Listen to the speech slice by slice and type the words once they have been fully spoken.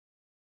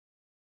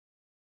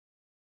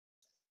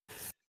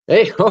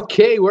Hey,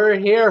 okay, we're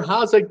here.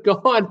 How's it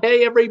going?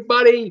 Hey,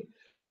 everybody.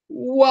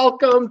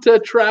 Welcome to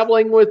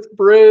Traveling with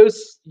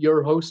Bruce.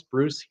 Your host,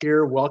 Bruce,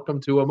 here.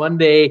 Welcome to a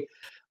Monday.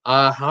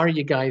 How are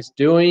you guys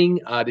doing?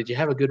 Did you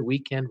have a good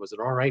weekend? Was it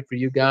all right for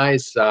you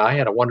guys? I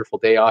had a wonderful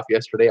day off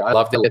yesterday. I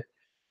loved it.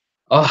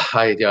 Oh,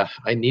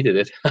 I needed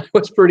it. I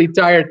was pretty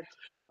tired.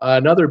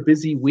 Another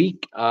busy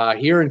week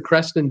here in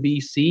Creston,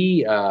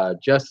 BC.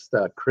 Just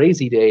a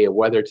crazy day of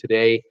weather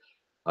today.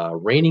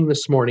 Raining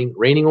this morning,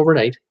 raining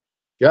overnight,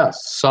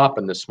 just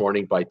sopping this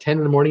morning by 10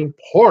 in the morning,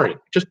 pouring,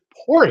 just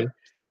pouring.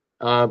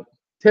 10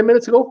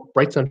 minutes ago,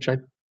 bright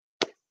sunshine.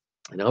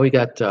 And now we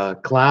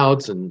got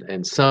clouds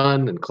and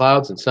sun and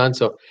clouds and sun.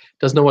 So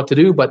doesn't know what to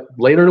do, but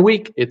later in the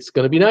week, it's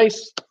going to be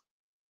nice.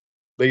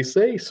 They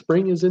say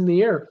spring is in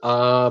the air.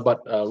 But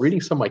reading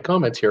some of my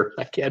comments here,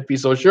 I can't be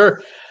so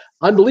sure.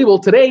 Unbelievable.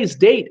 Today's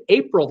date,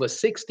 April the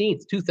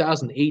 16th,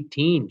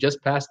 2018,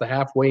 just past the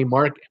halfway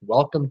mark.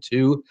 Welcome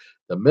to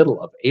the middle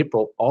of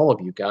April, all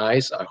of you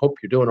guys. I hope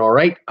you're doing all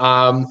right.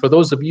 For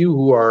those of you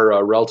who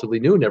are relatively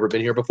new, never been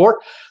here before,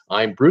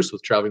 I'm Bruce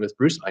with Traveling with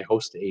Bruce. I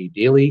host a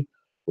daily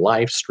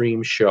live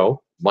stream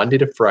show, Monday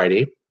to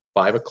Friday,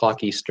 5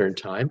 o'clock Eastern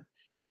time.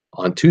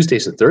 On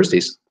Tuesdays and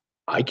Thursdays,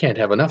 I can't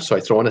have enough, so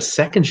I throw in a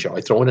second show.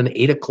 I throw in an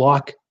 8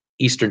 o'clock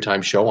Eastern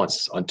time show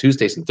on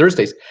Tuesdays and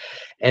Thursdays.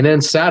 And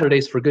then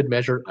Saturdays, for good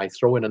measure, I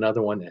throw in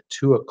another one at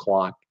 2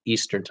 o'clock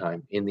Eastern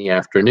time in the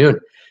afternoon.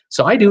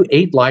 So I do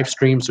 8 live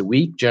streams a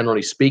week,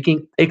 generally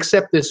speaking,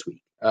 except this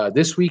week.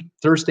 This week,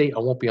 Thursday, I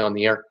won't be on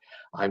the air.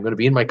 I'm going to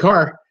be in my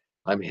car.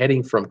 I'm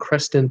heading from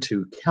Creston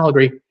to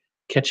Calgary,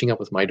 catching up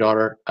with my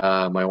daughter.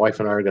 My wife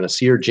and I are going to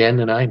see her,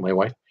 Jen and I, my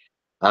wife.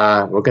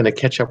 We're going to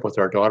catch up with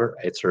our daughter.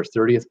 It's her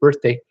 30th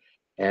birthday.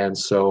 And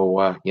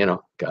so,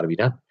 got to be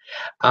done.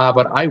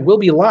 But I will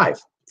be live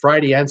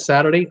Friday and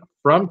Saturday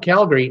from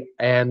Calgary,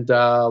 and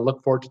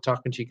look forward to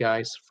talking to you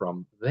guys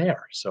from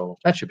there. So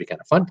that should be kind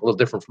of fun, a little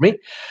different for me.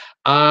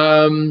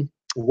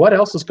 What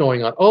else is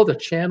going on? Oh, the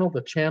channel.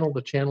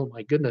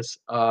 My goodness,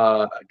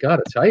 I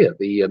gotta tell you,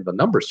 the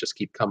numbers just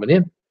keep coming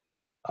in.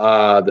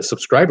 The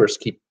subscribers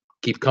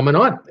keep coming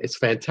on. It's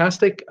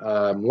fantastic.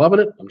 I'm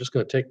loving it. I'm just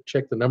going to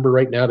check the number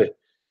right now to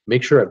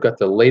make sure I've got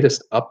the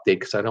latest update,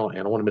 because I don't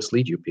want to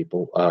mislead you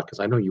people, because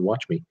I know you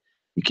watch me.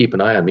 You keep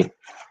an eye on me.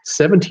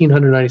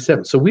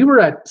 1,797. So we were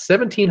at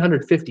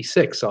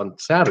 1,756 on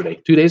Saturday,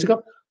 2 days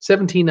ago.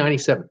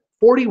 1,797.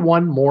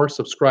 41 more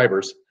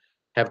subscribers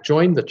have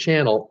joined the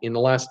channel in the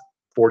last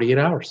 48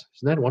 hours.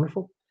 Isn't that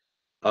wonderful?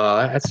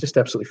 That's just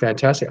absolutely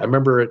fantastic. I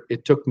remember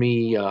it took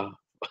me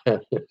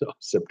August,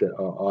 September,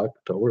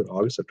 October,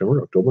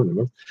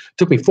 November. It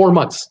took me 4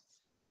 months.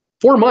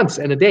 4 months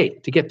and a day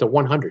to get to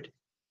 100.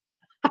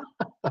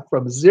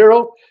 From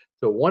 0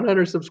 to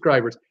 100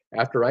 subscribers,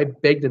 after I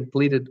begged and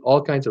pleaded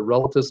all kinds of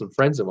relatives and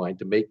friends of mine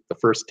to make the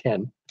first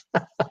 10.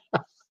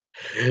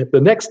 The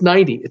next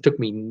 90, it took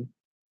me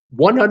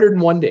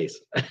 101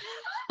 days.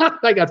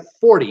 I got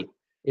 40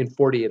 in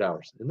 48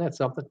 hours. Isn't that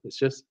something?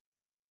 It's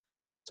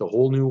a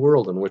whole new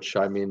world in which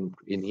I'm in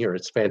here.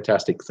 It's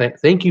fantastic.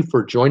 Thank you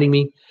for joining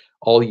me,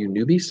 all you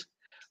newbies.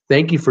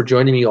 Thank you for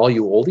joining me, all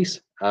you oldies.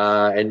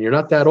 And you're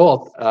not that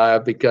old,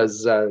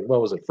 because,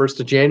 what was it, 1st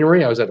of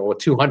January, I was at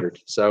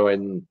 200. So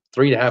in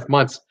 3.5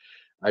 months,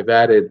 I've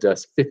added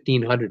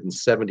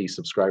 1,570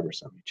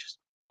 subscribers. I mean, just,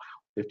 wow,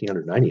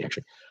 1,590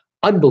 actually.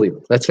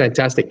 Unbelievable. That's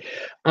fantastic.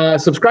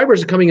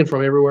 Subscribers are coming in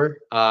from everywhere.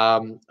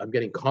 I'm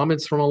getting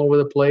comments from all over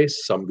the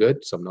place. Some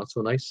good, some not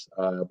so nice,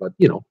 but,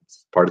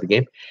 it's part of the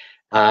game.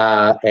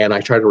 And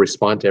I try to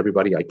respond to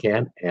everybody I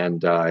can,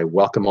 and I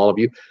welcome all of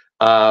you.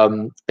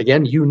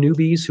 Again, you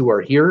newbies who are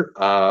here,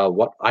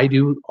 what I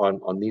do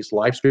on these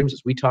live streams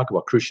is we talk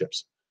about cruise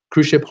ships,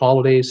 cruise ship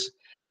holidays,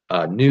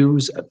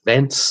 news,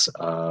 events,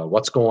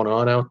 what's going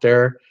on out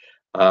there,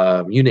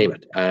 you name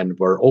it. And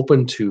we're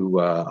open to,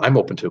 I'm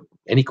open to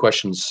any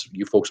questions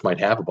you folks might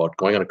have about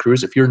going on a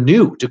cruise. If you're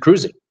new to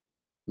cruising,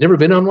 never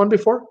been on one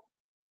before,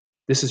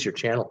 this is your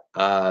channel.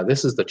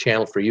 This is the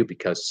channel for you,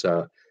 because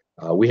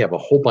we have a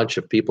whole bunch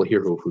of people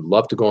here who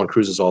love to go on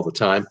cruises all the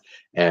time,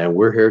 and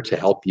we're here to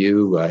help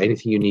you.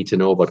 Anything you need to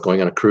know about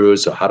going on a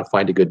cruise, how to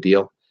find a good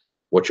deal,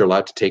 what you're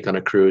allowed to take on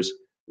a cruise,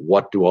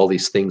 what do all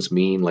these things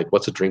mean, like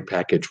what's a drink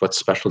package, what's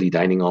specialty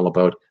dining all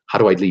about, how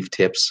do I leave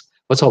tips,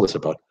 what's all this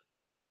about?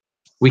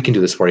 We can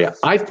do this for you.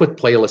 I've put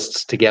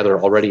playlists together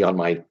already on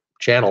my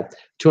channel,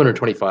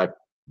 225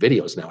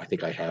 videos now, I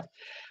think I have.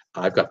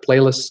 I've got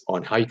playlists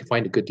on how you can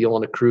find a good deal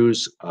on a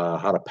cruise,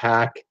 how to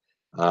pack,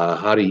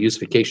 how to use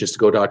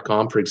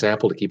vacations2go.com, for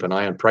example, to keep an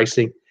eye on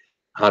pricing,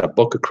 how to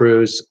book a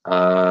cruise,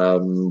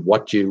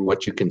 what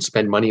you can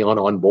spend money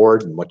on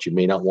board, and what you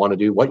may not want to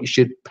do, what you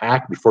should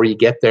pack before you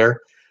get there,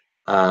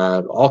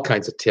 all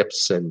kinds of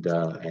tips and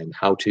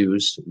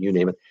how-tos, you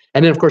name it.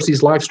 And then, of course,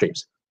 these live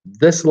streams.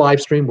 This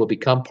live stream will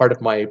become part of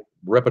my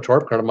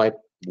repertoire, part of my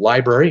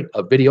library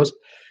of videos.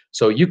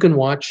 So you can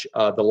watch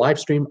the live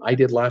stream I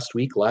did last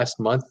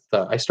month.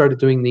 I started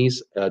doing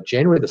these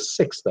January the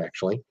 6th,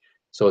 actually.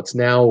 So it's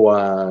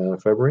now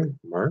February,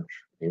 March,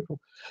 April,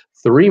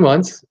 3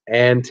 months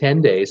and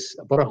 10 days.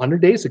 About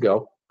 100 days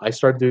ago, I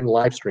started doing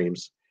live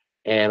streams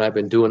and I've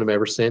been doing them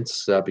ever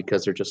since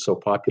because they're just so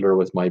popular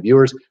with my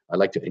viewers. I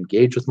like to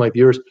engage with my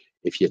viewers.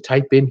 If you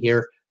type in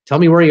here, tell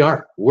me where you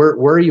are. Where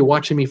are you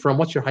watching me from?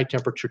 What's your high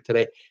temperature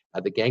today?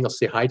 The gang will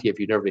say hi to you if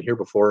you've never been here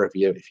before. If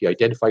you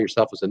identify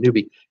yourself as a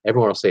newbie,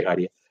 everyone will say hi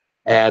to you.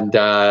 And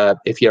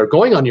if you're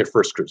going on your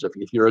first cruise,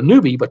 if you're a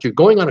newbie but you're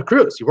going on a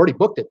cruise, you've already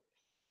booked it,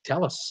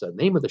 tell us the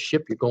name of the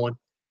ship you're going,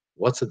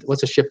 what's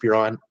the ship you're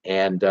on,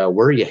 and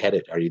where are you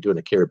headed? Are you doing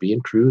a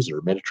Caribbean cruise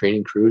or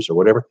Mediterranean cruise or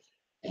whatever?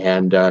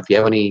 And if you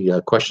have any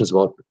questions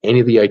about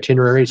any of the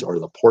itineraries or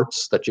the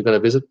ports that you're going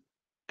to visit,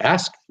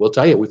 ask. We'll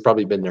tell you. We've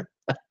probably been there.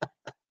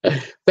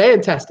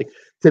 Fantastic.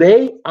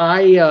 Today,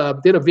 I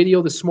did a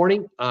video this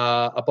morning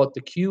about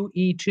the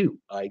QE2.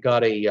 I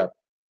got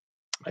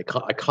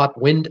I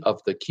caught wind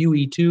of the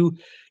QE2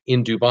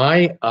 in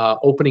Dubai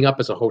opening up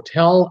as a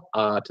hotel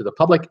to the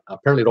public.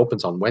 Apparently, it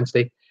opens on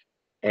Wednesday.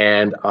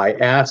 And I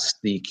asked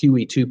the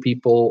QE2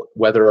 people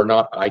whether or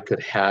not I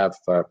could have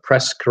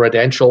press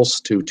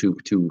credentials to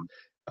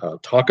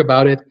talk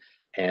about it.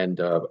 And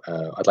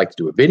I'd like to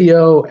do a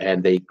video,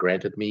 and they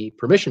granted me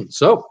permission.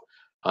 So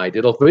I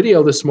did a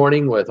video this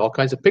morning with all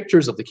kinds of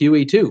pictures of the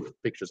QE2,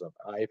 pictures of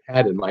I've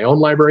had in my own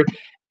library,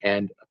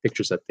 and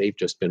pictures that they've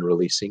just been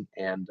releasing.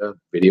 And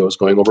video is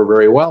going over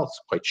very well. It's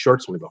quite short.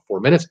 It's only about 4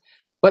 minutes,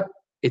 but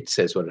it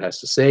says what it has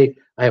to say.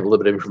 I have a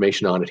little bit of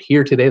information on it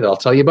here today that I'll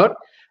tell you about.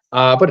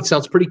 But it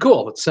sounds pretty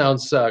cool. It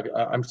sounds,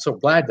 I'm so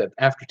glad that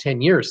after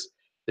 10 years,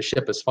 the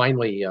ship is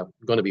finally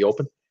going to be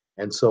open.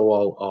 And so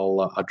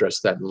I'll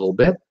address that in a little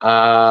bit.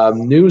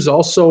 News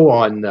also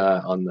on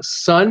the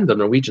Sun, the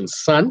Norwegian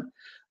Sun.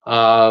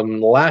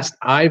 Last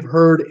I've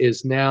heard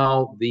is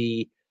now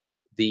the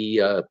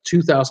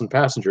 2,000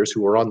 passengers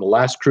who were on the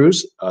last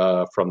cruise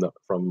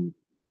from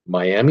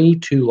Miami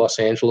to Los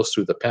Angeles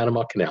through the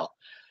Panama Canal.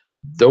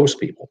 Those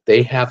people,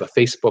 they have a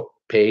Facebook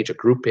page, a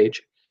group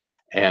page,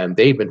 and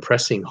they've been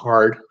pressing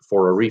hard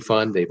for a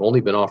refund. They've only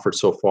been offered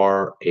so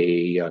far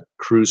a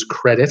cruise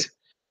credit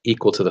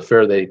equal to the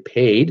fare they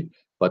paid,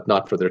 but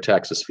not for their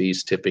taxes,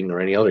 fees, tipping, or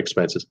any other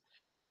expenses.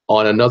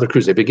 On another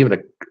cruise, they've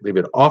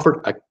been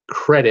offered a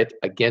credit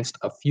against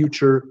a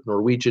future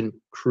Norwegian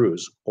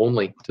cruise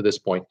only to this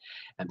point,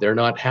 and they're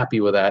not happy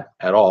with that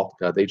at all.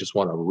 They just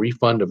want a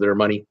refund of their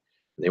money.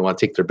 They want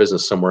to take their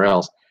business somewhere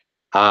else.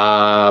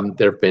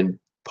 There have been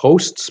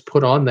posts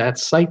put on that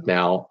site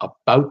now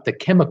about the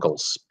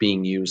chemicals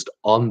being used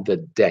on the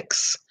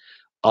decks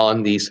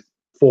on these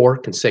 4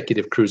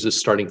 consecutive cruises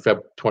starting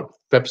Feb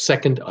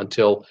 2nd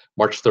until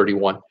March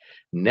 31.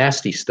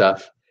 Nasty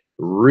stuff,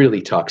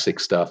 really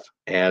toxic stuff.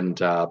 And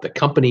the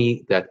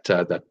company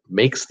that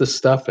makes this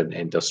stuff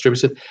and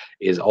distributes it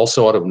is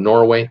also out of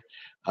Norway,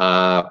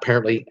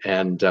 apparently.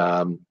 And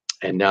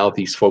now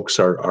these folks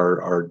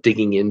are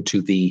digging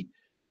into the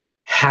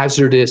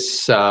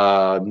hazardous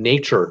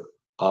nature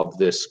of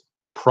this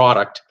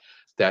product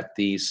that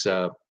these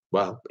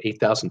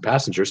 8,000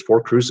 passengers,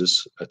 4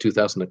 cruises,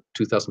 2,000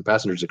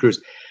 passengers a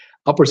cruise,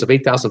 upwards of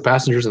 8,000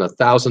 passengers and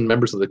 1,000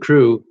 members of the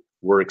crew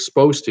were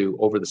exposed to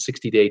over the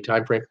 60-day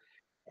time frame.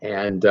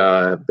 And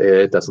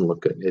it doesn't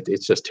look good.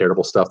 It's just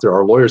terrible stuff. There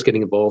are lawyers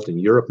getting involved in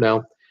Europe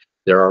now.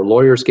 There are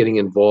lawyers getting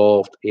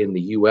involved in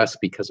the US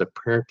because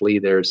apparently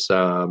there's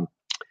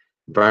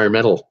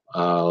environmental,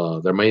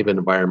 there may have been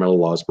environmental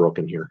laws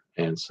broken here.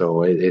 And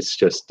so it's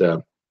just,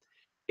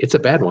 it's a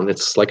bad one.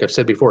 It's like I've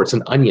said before, it's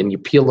an onion. You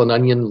peel an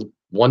onion,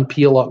 one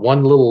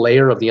little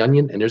layer of the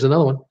onion, and there's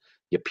another one.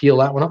 You peel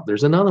that one up,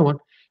 there's another one.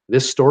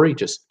 This story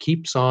just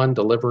keeps on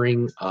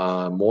delivering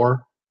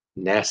more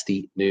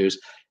nasty news,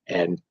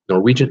 and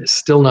Norwegian is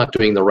still not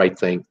doing the right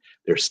thing.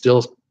 They're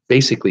still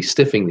basically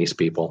stiffing these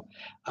people.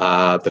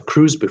 The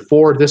cruise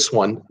before this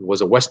one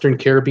was a Western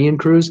Caribbean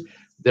cruise.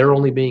 They're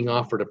only being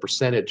offered a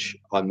percentage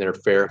on their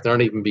fare. They're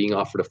not even being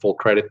offered a full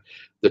credit.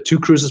 The 2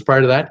 cruises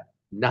prior to that,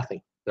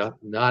 nothing.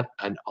 Not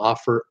an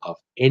offer of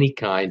any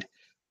kind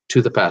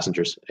to the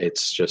passengers.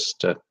 It's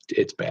just,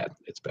 it's bad.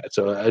 It's bad.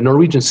 So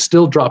Norwegian's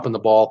still dropping the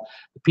ball.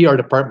 The PR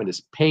department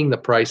is paying the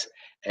price,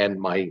 and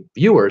my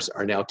viewers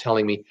are now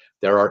telling me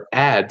there are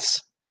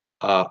ads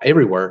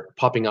everywhere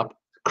popping up,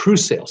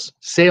 cruise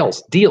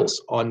sales,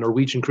 deals on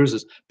Norwegian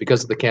cruises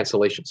because of the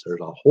cancellations.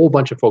 There's a whole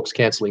bunch of folks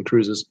canceling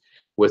cruises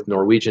with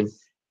Norwegian,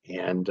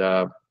 and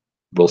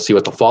we'll see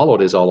what the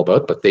fallout is all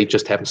about, but they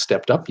just haven't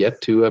stepped up yet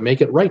to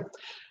make it right.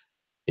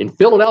 In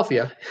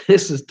Philadelphia,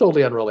 this is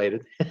totally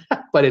unrelated,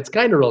 but it's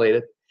kind of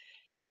related.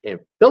 In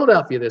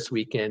Philadelphia this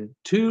weekend,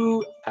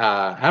 2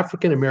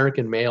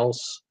 African-American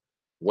males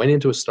went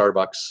into a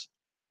Starbucks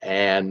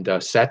and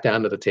sat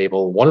down at the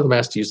table. One of them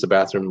asked to use the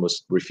bathroom,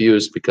 was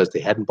refused because they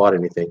hadn't bought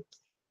anything.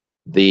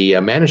 The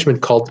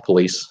management called the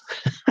police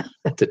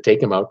to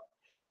take him out,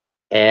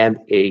 and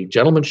a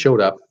gentleman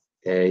showed up,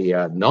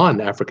 a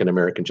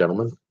non-African-American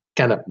gentleman,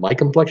 kind of my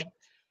complexion,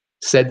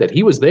 said that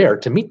he was there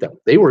to meet them.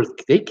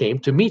 They came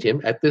to meet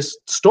him at this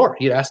store.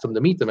 He had asked them to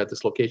meet them at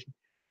this location.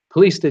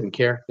 Police didn't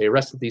care. They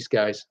arrested these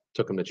guys,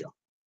 took them to jail.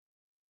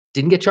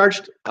 Didn't get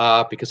charged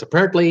because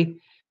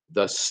apparently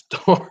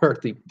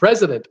the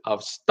president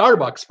of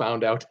Starbucks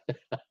found out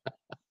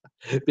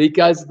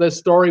because the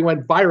story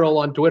went viral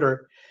on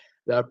Twitter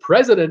The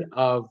president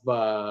of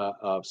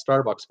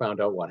Starbucks found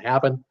out what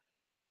happened,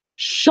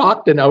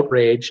 shocked and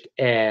outraged,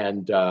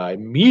 and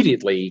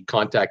immediately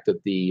contacted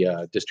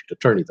the district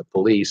attorney, the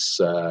police,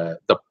 the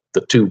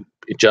two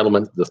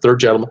gentlemen, the third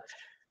gentleman,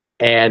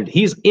 and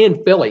he's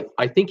in Philly.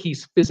 I think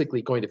he's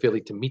physically going to Philly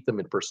to meet them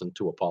in person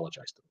to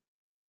apologize to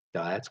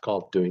them. That's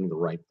called doing the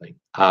right thing.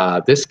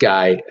 This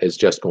guy is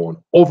just going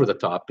over the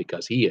top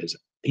because he's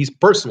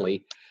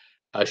personally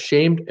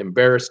ashamed,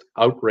 embarrassed,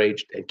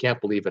 outraged, and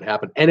can't believe it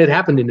happened. And it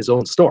happened in his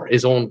own store,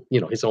 his own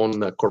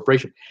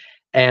corporation.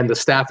 And the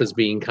staff is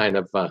being kind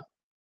of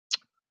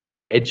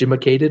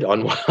educated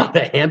on how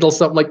to handle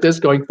something like this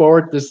going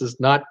forward. This is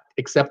not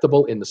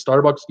acceptable in the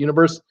Starbucks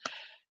universe.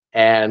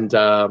 And,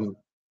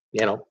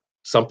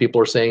 some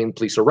people are saying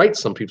police are right.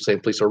 Some people saying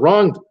police are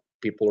wrong.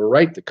 People are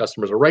right. The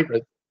customers are right.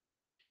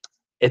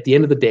 At the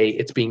end of the day,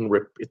 it's being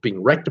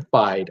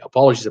rectified.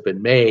 Apologies have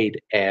been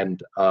made,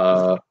 and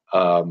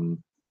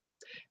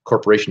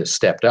corporation has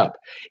stepped up.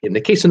 In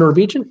the case of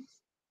Norwegian,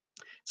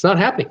 it's not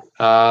happening.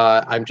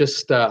 I'm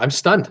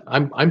stunned.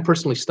 I'm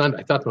personally stunned.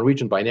 I thought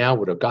Norwegian by now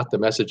would have got the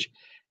message,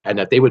 and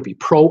that they would be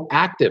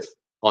proactive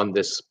on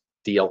this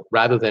deal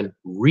rather than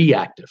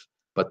reactive.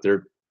 But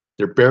they're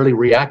barely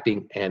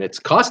reacting, and it's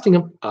costing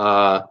them.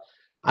 I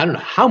don't know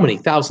how many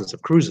thousands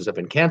of cruises have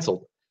been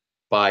canceled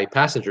by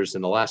passengers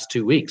in the last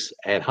 2 weeks,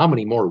 and how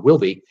many more will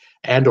be,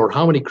 or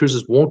how many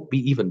cruises won't be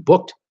even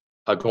booked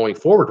going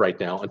forward right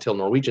now until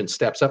Norwegian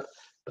steps up.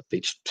 But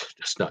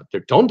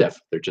they're tone deaf.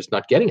 They're just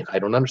not getting it. I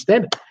don't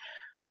understand it.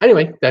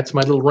 Anyway, that's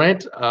my little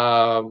rant.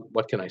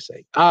 What can I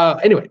say?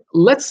 Anyway,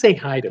 let's say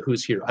hi to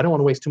who's here. I don't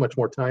want to waste too much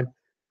more time.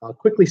 I'll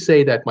quickly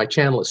say that my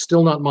channel is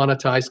still not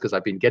monetized because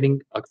I've been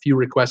getting a few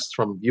requests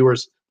from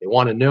viewers. They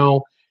want to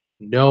know,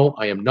 no,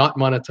 I am not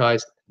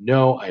monetized.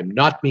 No, I am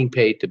not being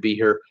paid to be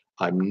here.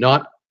 I'm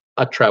not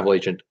a travel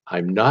agent.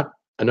 I'm not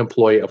an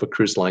employee of a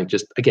cruise line.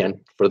 Just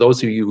again, for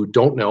those of you who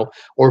don't know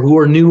or who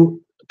are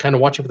new, kind of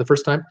watching for the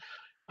first time,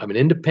 I'm an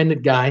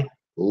independent guy,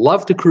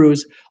 love to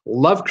cruise,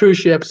 love cruise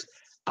ships.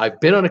 I've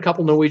been on a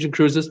couple Norwegian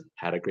cruises,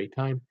 had a great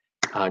time.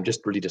 I'm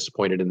just really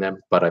disappointed in them,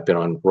 but I've been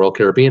on Royal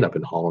Caribbean, I've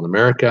been Holland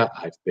America,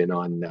 I've been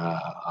on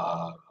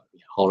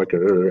Holland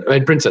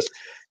and Princess.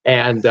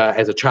 And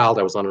as a child,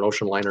 I was on an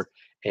ocean liner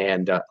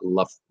and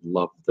love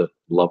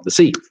the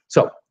sea.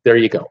 So there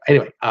you go.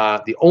 Anyway,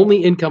 the only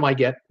income I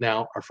get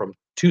now are from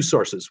two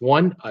sources.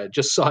 One, I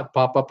just saw it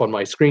pop up on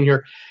my screen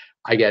here.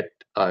 I get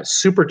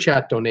super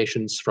chat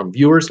donations from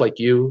viewers like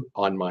you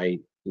on my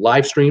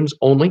live streams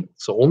only.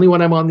 So only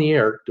when I'm on the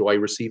air do I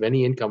receive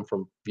any income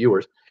from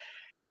viewers.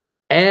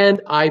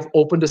 And I've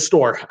opened a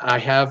store. I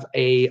have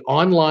a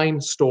online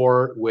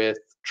store with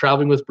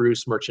Traveling with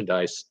Bruce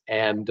merchandise,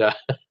 and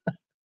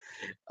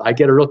I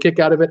get a real kick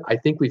out of it. I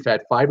think we've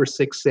had 5 or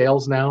 6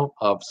 sales now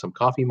of some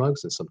coffee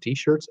mugs and some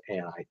t-shirts,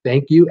 and I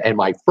thank you. And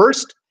my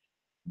first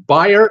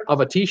buyer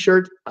of a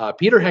t-shirt,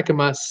 Peter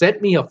Heckema,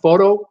 sent me a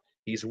photo.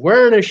 He's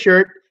wearing a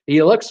shirt.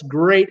 He looks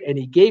great, and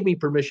he gave me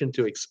permission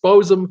to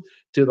expose him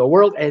to the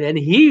world. And then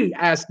he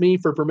asked me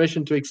for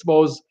permission to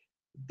expose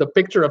the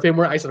picture of him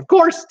where I said, of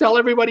course, tell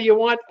everybody you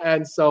want.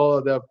 And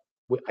so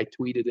I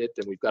tweeted it,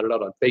 and we've got it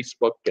out on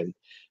Facebook. And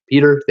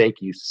Peter, thank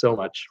you so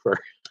much for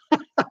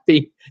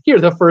you're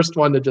the first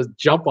one to just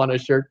jump on a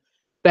shirt.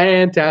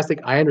 Fantastic.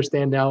 I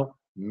understand now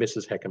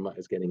Mrs. Heckema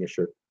is getting a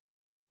shirt.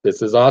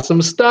 This is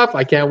awesome stuff.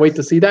 I can't wait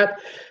to see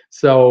that.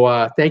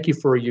 So thank you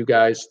for you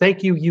guys.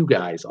 Thank you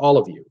guys, all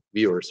of you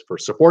viewers, for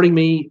supporting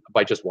me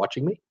by just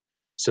watching me,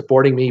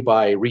 supporting me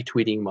by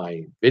retweeting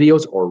my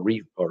videos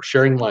or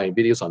sharing my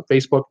videos on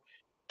Facebook,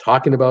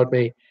 talking about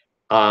me,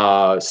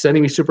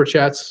 sending me super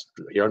chats.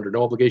 You're under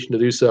no obligation to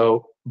do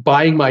so.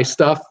 Buying my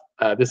stuff.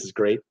 This is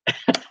great.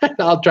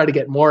 I'll try to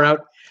get more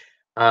out.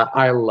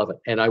 I love it.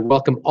 And I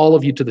welcome all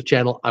of you to the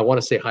channel. I want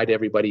to say hi to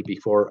everybody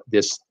before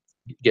this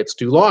gets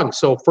too long.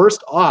 So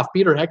first off,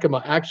 Peter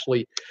Heckema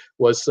actually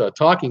was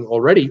talking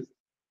already.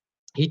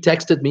 He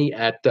texted me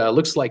at,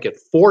 looks like at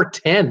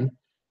 4:10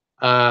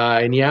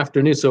 in the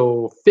afternoon,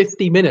 so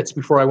 50 minutes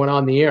before I went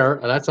on the air.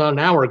 That's not an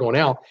hour ago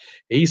now.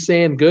 He's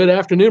saying, good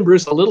afternoon,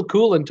 Bruce. A little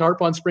cool in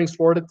Tarpon Springs,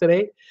 Florida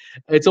today.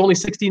 It's only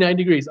 69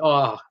 degrees.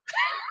 Oh,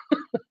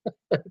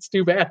 it's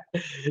too bad.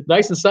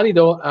 Nice and sunny,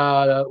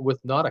 though, with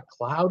not a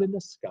cloud in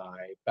the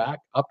sky. Back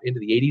up into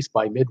the 80s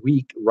by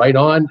midweek. Right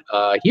on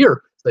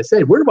here. As I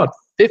said, we're about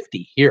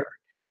 50 here.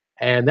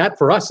 And that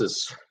for us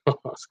is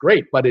it's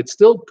great, but it's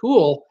still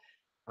cool.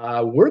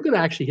 We're going to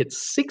actually hit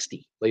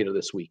 60 later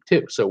this week,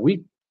 too. So we're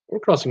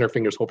crossing our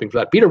fingers hoping for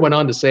that. Peter went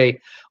on to say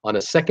on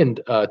a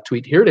second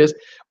tweet, here it is,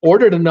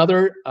 ordered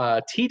another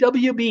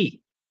TWB,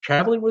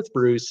 Traveling with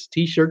Bruce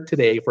t-shirt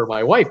today for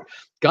my wife.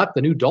 Got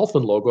the new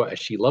dolphin logo as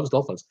she loves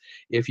dolphins.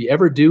 If you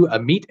ever do a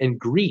meet and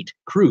greet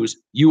cruise,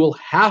 you will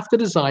have to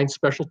design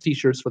special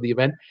t-shirts for the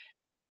event.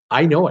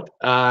 I know it.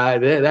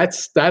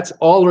 That's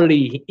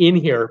already in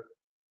here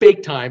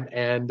big time,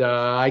 and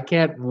I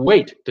can't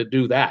wait to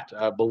do that.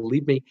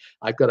 Believe me,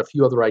 I've got a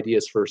few other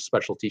ideas for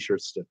special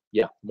t-shirts.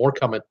 Yeah, more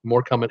coming,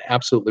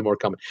 absolutely more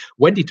coming.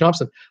 Wendy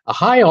Thompson,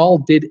 hi all.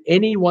 Did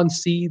anyone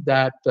see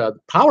that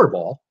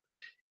Powerball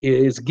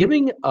is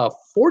giving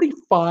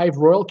 45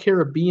 Royal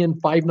Caribbean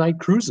 5-night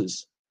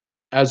cruises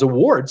as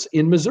awards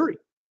in Missouri.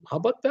 How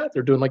about that?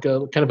 They're doing like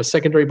a kind of a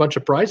secondary bunch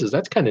of prizes.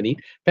 That's kind of neat.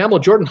 Pamela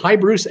Jordan, hi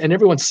Bruce, and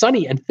everyone.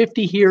 Sunny and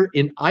 50 here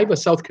in Iva,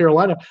 South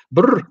Carolina.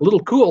 Brr, a little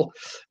cool.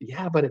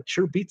 Yeah, but it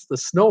sure beats the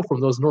snow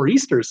from those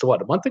nor'easters. So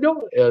what, a month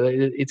ago?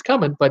 It's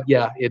coming, but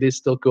yeah, it is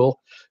still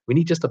cool. We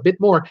need just a bit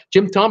more.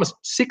 Jim Thomas,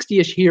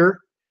 60-ish here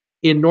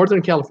in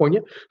Northern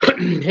California.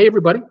 Hey,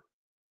 everybody.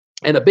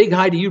 And a big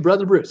hi to you,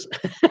 Brother Bruce.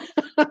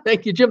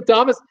 Thank you, Jim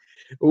Thomas.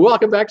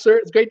 Welcome back, sir.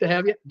 It's great to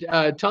have you.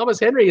 Thomas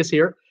Henry is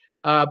here.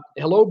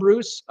 Hello,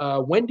 Bruce,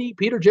 Wendy,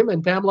 Peter, Jim,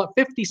 and Pamela.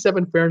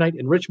 57 Fahrenheit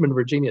in Richmond,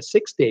 Virginia.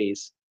 6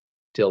 days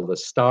till the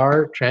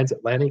Star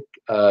Transatlantic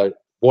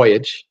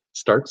voyage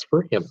starts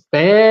for him.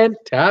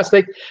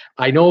 Fantastic.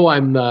 I know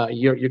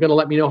you're going to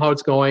let me know how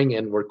it's going,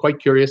 and we're quite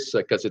curious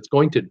because it's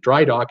going to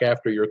dry dock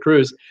after your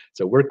cruise.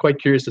 So we're quite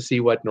curious to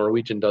see what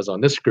Norwegian does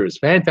on this cruise.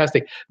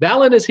 Fantastic.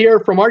 Valen is here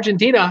from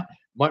Argentina.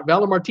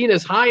 Valen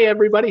Martinez. Hi,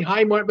 everybody.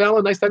 Hi,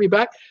 Valen. Nice to have you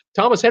back.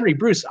 Thomas Henry.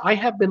 Bruce, I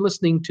have been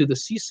listening to the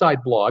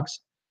Seaside blogs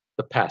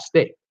the past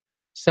day.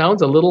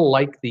 Sounds a little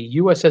like the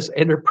USS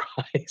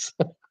Enterprise,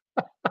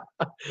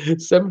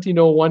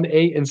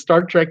 1701A in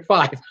Star Trek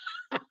 5.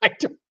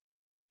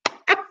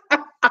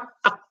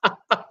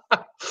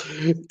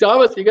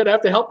 Thomas, you're going to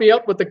have to help me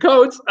out with the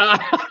codes. I'm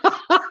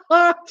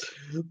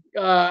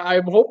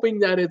hoping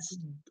that it's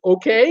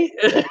okay.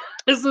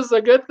 Is this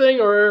a good thing,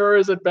 or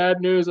is it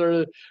bad news? Or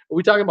are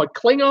we talking about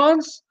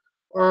Klingons?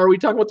 Or are we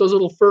talking about those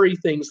little furry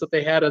things that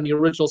they had on the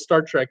original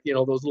Star Trek, you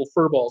know, those little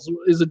fur balls?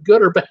 Is it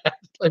good or bad?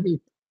 I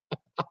mean,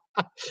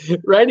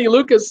 Randy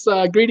Lucas,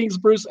 greetings,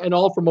 Bruce, and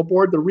all from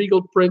aboard the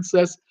Regal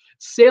Princess,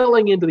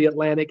 sailing into the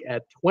Atlantic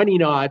at 20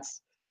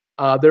 knots.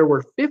 There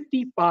were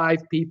 55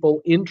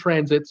 people in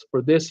transits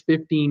for this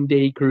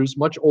 15-day cruise,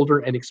 much older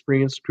and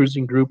experienced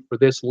cruising group for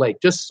this lake.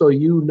 Just so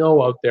you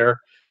know out there,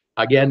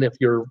 again, if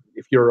you're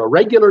a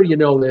regular, you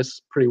know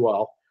this pretty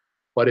well.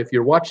 But if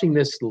you're watching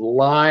this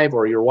live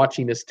or you're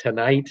watching this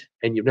tonight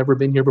and you've never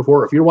been here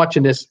before, if you're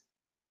watching this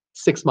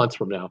 6 months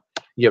from now,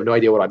 you have no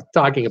idea what I'm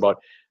talking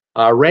about.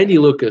 Randy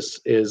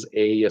Lucas is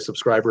a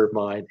subscriber of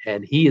mine,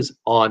 and he is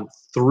on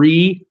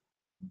 3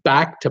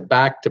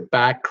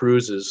 back-to-back-to-back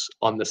cruises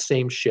on the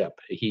same ship.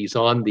 He's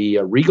on the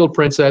Regal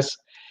Princess.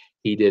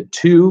 He did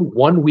 2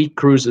 one-week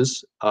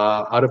cruises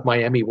out of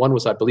Miami. One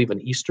was, I believe,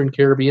 an Eastern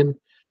Caribbean.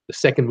 The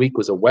second week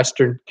was a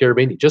Western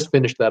Caribbean. He just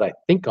finished that, I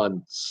think,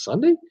 on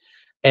Sunday.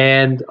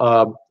 And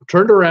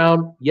turned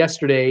around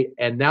yesterday,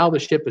 and now the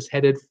ship is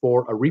headed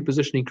for a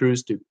repositioning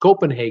cruise to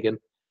Copenhagen,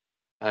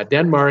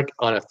 Denmark,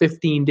 on a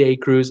 15-day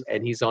cruise,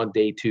 and he's on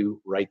day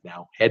 2 right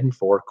now, heading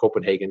for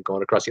Copenhagen,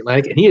 going across the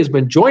Atlantic. And he has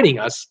been joining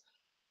us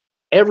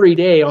every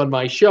day on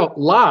my show,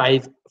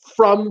 live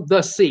from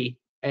the sea.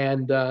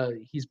 And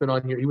he's been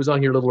on here. He was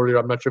on here a little earlier.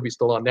 I'm not sure if he's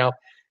still on now.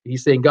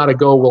 He's saying, gotta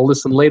go. We'll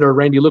listen later.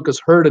 Randy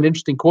Lucas heard an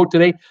interesting quote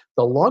today.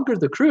 The longer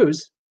the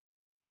cruise,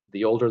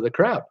 the older the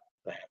crowd.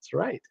 That's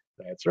right.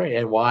 That's right.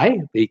 And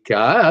why?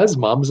 Because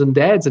moms and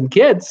dads and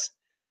kids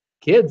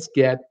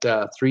get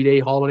a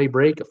 3-day holiday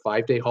break, a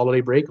 5-day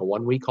holiday break, a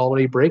 1-week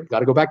holiday break. Got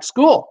to go back to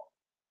school.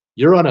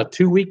 You're on a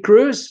 2-week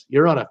cruise.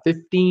 You're on a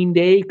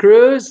 15-day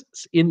cruise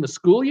in the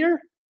school year.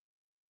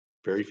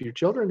 Very few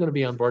children are going to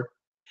be on board.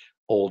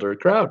 Older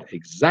crowd.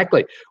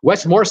 Exactly.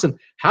 Wes Morrison.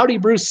 Howdy,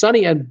 Bruce.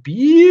 Sunny and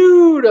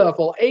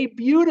beautiful. A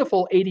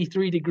beautiful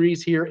 83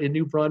 degrees here in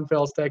New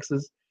Braunfels,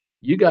 Texas.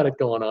 You got it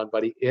going on,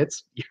 buddy.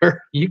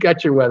 You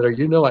got your weather.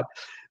 You know it.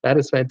 That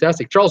is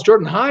fantastic. Charles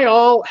Jordan, hi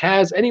all.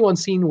 Has anyone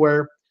seen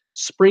where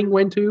spring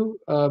went to?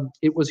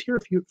 It was here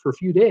for a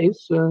few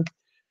days,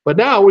 but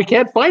now we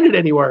can't find it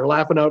anywhere.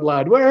 Laughing out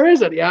loud. Where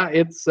is it? Yeah,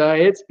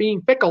 it's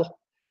being fickle.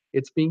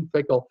 It's being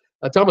fickle.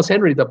 Thomas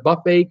Henry, the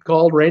buffet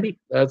called Randy.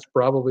 That's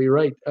probably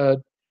right.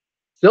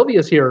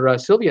 Sylvia's here.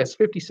 Sylvia's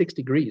 56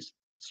 degrees.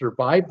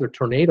 Survived the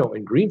tornado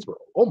in Greensboro.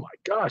 Oh my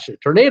gosh, a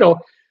tornado.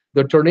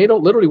 The tornado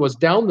literally was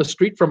down the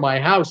street from my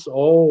house.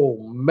 Oh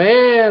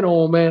man,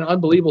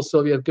 unbelievable,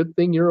 Sylvia. Good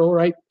thing you're all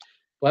right.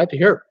 Glad to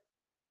hear.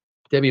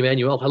 Debbie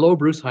Emanuel, hello,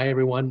 Bruce. Hi,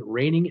 everyone.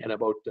 Raining and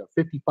about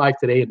 55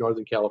 today in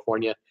Northern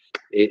California.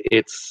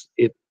 It's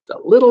a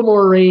little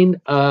more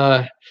rain.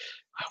 I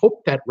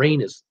hope that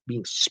rain is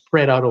being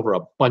spread out over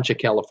a bunch of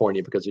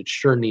California because it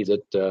sure needs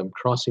it.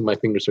 Crossing my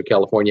fingers for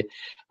California.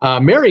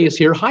 Mary is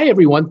here. Hi,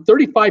 everyone.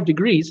 35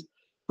 degrees.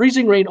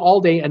 Freezing rain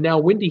all day, and now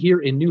windy here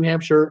in New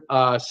Hampshire.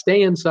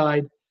 Stay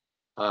inside.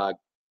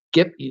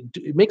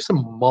 Make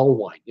some mull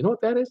wine. You know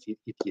what that is? You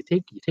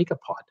take a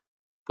pot,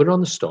 put it on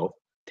the stove,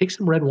 take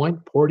some red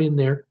wine, pour it in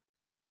there,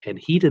 and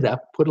heat it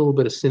up. Put a little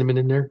bit of cinnamon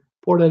in there.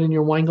 Pour that in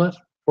your wine glass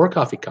or a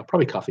coffee cup,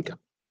 probably coffee cup.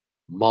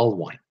 Mull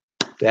wine.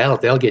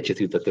 That'll get you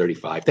through the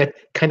 35. That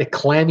kind of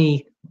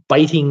clammy,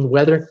 biting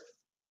weather.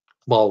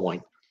 Mull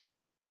wine.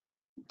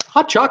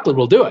 Hot chocolate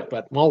will do it,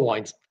 but mull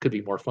wines could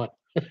be more fun.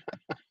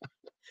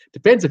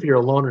 Depends if you're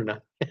alone or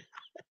not.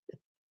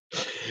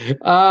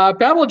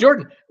 Pamela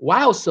Jordan.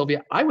 Wow,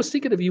 Sylvia. I was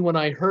thinking of you when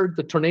I heard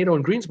the tornado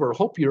in Greensboro.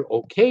 Hope you're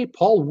okay.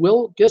 Paul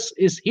Wilgus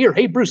is here.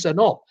 Hey, Bruce and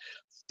all.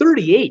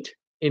 38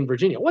 in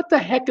Virginia. What the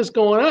heck is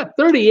going on?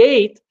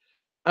 38.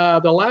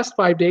 The last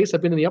 5 days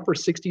have been in the upper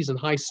 60s and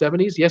high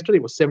 70s. Yesterday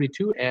was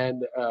 72,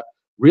 and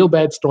real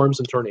bad storms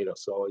and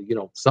tornadoes. So,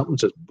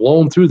 something's just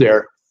blown through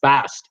there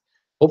fast.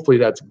 Hopefully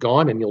that's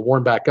gone and you'll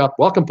warm back up.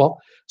 Welcome,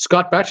 Paul.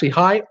 Scott Batchley,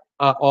 hi.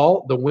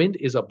 All the wind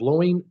is a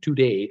blowing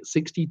today,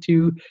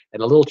 62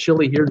 and a little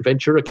chilly here in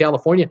Ventura,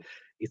 California.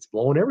 It's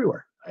blowing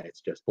everywhere.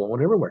 It's just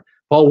blowing everywhere.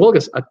 Paul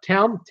Wilgus, a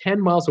town 10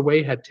 miles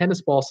away had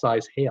tennis ball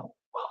size hail.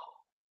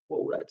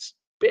 Whoa, that's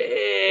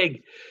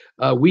big.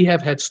 We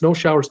have had snow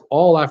showers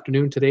all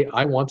afternoon today.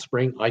 I want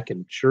spring. I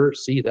can sure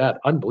see that.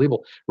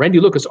 Unbelievable. Randy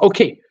Lucas,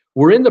 okay,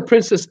 we're in the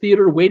Princess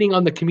Theater waiting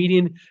on the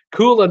comedian.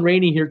 Cool and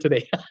rainy here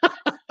today.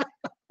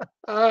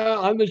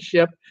 On the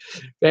ship.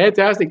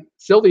 Fantastic.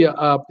 Sylvia,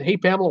 hey,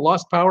 Pamela,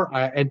 lost power.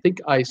 I think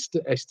I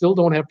still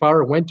don't have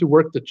power. Went to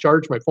work to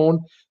charge my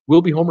phone.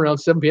 We'll be home around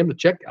 7 p.m. to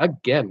check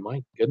again.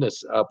 My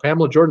goodness.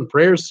 Pamela Jordan,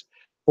 prayers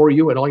for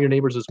you and all your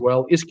neighbors as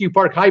well. Iskew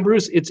Park. Hi,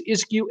 Bruce. It's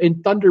Iskew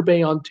in Thunder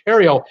Bay,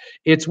 Ontario.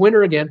 It's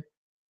winter again.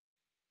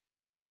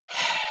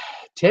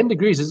 10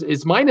 degrees.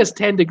 It's minus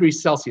 10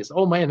 degrees Celsius.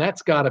 Oh, man,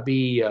 that's got to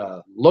be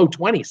low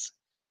 20s.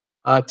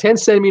 10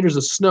 centimeters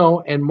of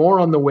snow and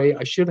more on the way.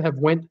 I should have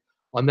went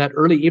on that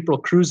early April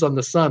cruise on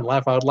the sun.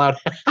 Laugh out loud.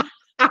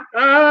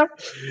 I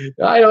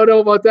don't know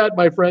about that,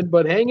 my friend,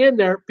 but hang in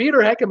there. Peter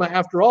Heckema,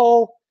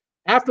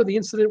 after the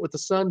incident with the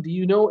sun, do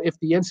you know if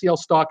the NCL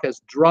stock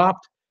has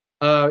dropped?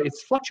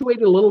 It's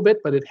fluctuated a little bit,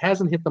 but it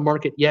hasn't hit the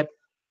market yet.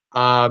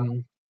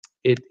 I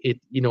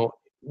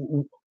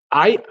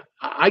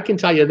can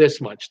tell you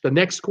this much. The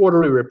next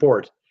quarterly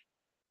report,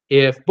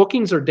 if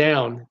bookings are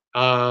down,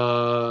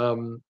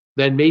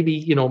 then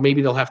maybe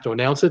they'll have to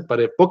announce it. But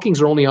if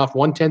bookings are only off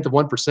 0.1 of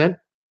 1%,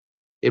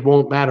 it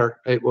won't matter.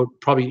 It will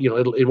probably,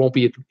 it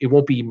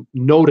won't be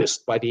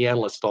noticed by the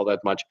analysts all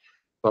that much.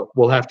 But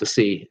we'll have to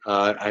see.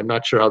 I'm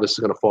not sure how this is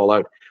going to fall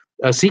out.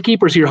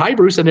 Seakeepers here. Hi,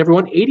 Bruce and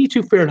everyone.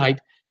 82 Fahrenheit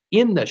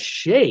in the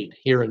shade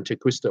here in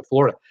Tequista,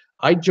 Florida.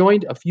 I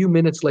joined a few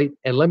minutes late,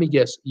 and let me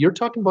guess, you're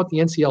talking about the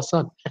NCL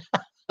Sun.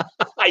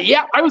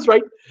 Yeah, I was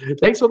right.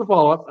 Thanks for the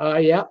follow-up.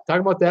 Yeah,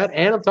 talking about that,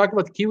 and I'm talking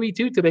about the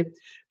QE2 today.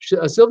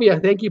 Sylvia,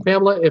 thank you,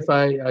 Pamela. If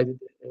I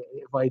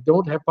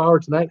don't have power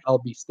tonight, I'll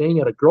be staying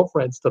at a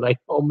girlfriend's tonight.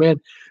 Oh man,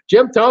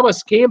 Jim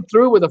Thomas came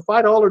through with a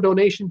 $5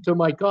 donation to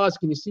my cause.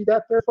 Can you see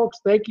that there, folks?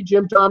 Thank you,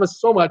 Jim Thomas,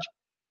 so much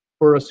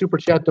for a super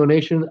chat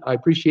donation. I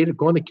appreciate it.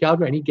 Going to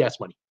Calgary, I need gas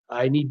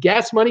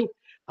money.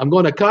 I'm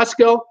going to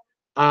Costco.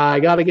 I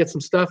got to get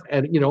some stuff,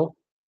 and who?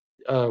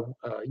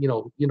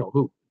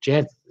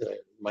 Jen,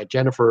 my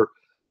Jennifer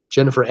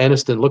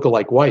Aniston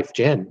lookalike wife,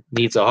 Jen,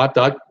 needs a hot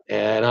dog,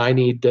 and I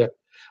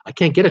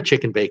can't get a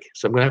chicken bake,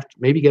 so I'm gonna have to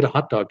maybe get a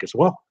hot dog as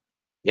well.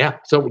 Yeah,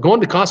 so we're going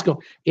to Costco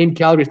in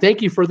Calgary.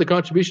 Thank you for the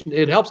contribution.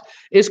 It helps.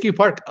 Iskew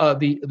Park,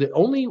 the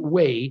only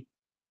way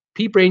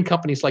P-Brain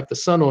companies like the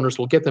Sun owners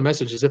will get the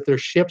message is if their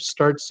ships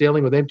start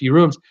sailing with empty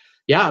rooms.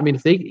 Yeah, I mean,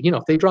 if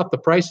they drop the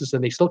prices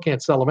and they still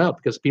can't sell them out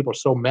because people are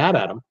so mad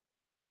at them,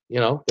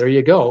 there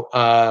you go.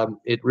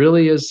 It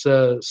really is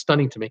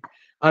stunning to me.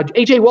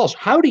 AJ Walsh,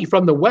 howdy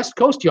from the West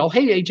Coast, y'all.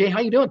 Hey, AJ, how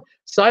you doing?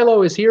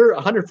 Silo is here,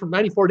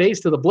 194 days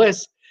to the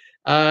bliss,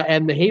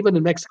 and the Haven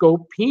in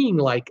Mexico peeing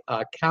like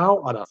a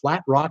cow on a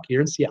flat rock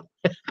here in Seattle.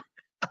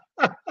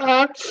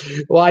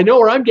 Well, I know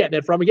where I'm getting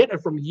it from. I'm getting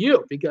it from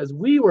you because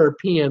we were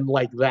peeing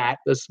like that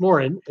this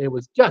morning. It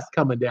was just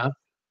coming down,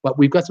 but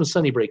we've got some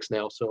sunny breaks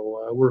now,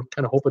 so we're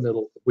kind of hoping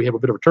we have a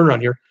bit of a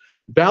turnaround here.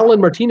 Balin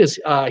Martinez,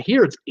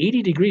 here it's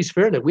 80 degrees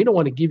Fahrenheit. We don't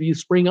want to give you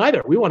spring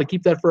either. We want to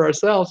keep that for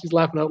ourselves. He's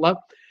laughing out loud.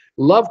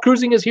 Love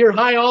Cruising is here.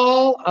 Hi,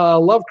 all.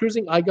 Love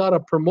Cruising. I got a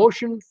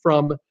promotion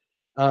from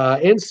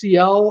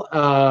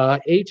NCL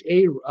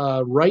HA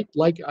right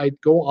like I'd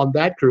go on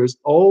that cruise.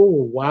 Oh,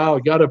 wow.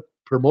 Got a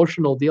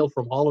promotional deal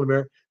from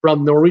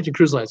from Norwegian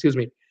Cruise Line, excuse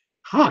me.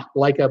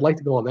 Like I'd like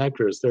to go on that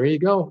cruise. There you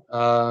go.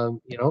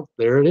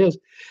 There it is.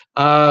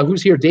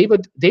 Who's here?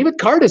 David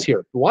Card is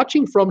here,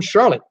 watching from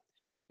Charlotte.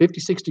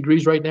 56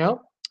 degrees right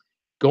now.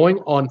 Going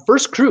on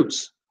first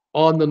cruise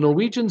on the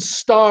Norwegian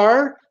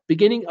Star,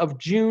 beginning of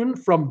June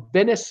from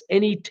Venice.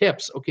 Any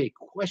tips? Okay,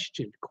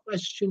 question.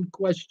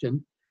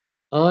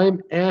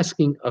 I'm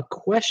asking a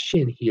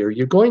question here.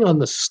 You're going on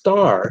the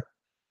Star,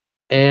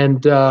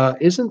 and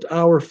isn't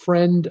our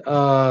friend,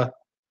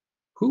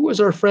 who was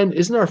our friend?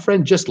 Isn't our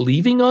friend just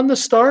leaving on the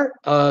Star?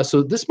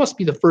 So this must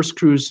be the first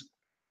cruise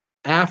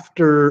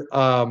after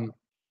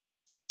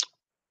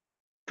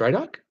dry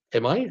dock?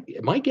 Am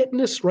I getting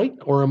this right,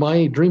 or am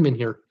I dreaming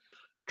here?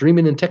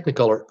 Dreaming in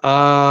Technicolor.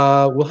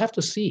 We'll have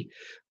to see.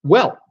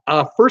 Well,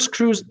 first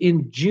cruise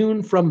in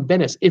June from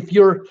Venice. If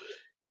you're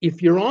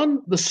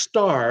on the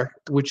Star,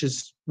 which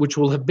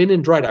will have been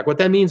in dry dock, what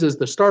that means is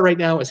the Star right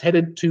now is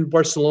headed to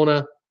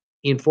Barcelona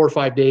in 4 or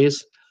 5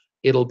 days.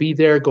 It'll be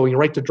there going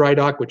right to dry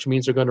dock, which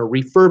means they're going to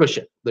refurbish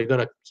it. They're going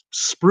to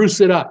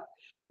spruce it up.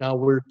 Now,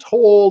 we're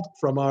told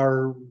from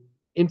our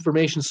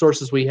information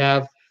sources we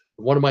have,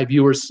 one of my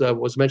viewers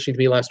was mentioning to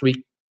me last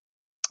week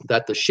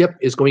that the ship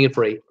is going in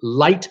for a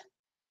light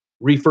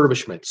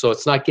refurbishment. So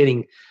it's not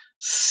getting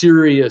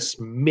serious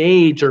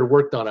major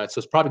work done on it. So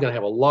it's probably going to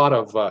have a lot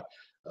of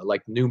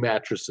like new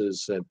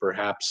mattresses and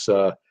perhaps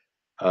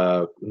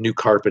new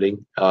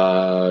carpeting,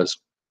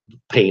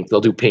 paint.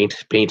 They'll do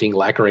painting,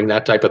 lacquering,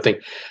 that type of thing.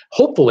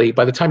 Hopefully,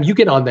 by the time you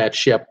get on that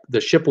ship,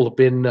 the ship will have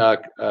been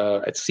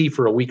at sea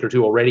for a week or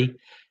two already,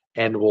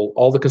 and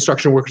all the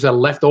construction workers that are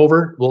left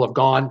over will have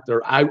gone.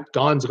 They're out,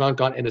 gone,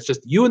 and it's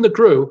just you and the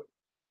crew,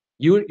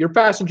 your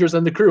passengers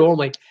and the crew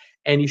only,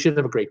 and you should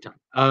have a great time.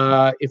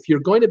 If you're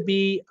going to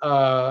be,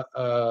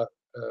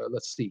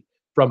 let's see,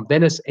 from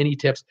Venice, any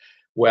tips?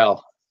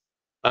 Well,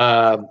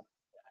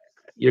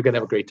 you're going to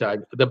have a great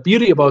time. The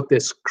beauty about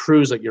this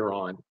cruise that you're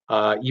on,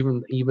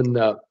 even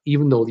though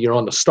you're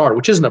on the Star,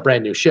 which isn't a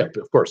brand new ship,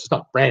 of course, it's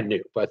not brand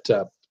new, but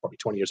it's probably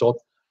 20 years old.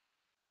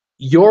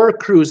 Your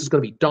cruise is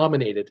going to be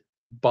dominated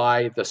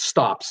by the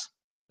stops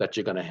that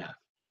you're going to have.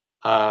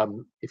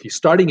 If you're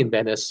starting in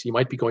Venice, you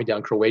might be going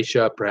down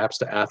Croatia, perhaps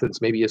to Athens,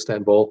 maybe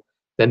Istanbul,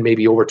 then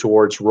maybe over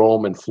towards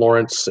Rome and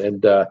Florence.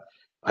 And I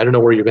don't know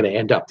where you're going to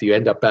end up. Do you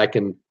end up back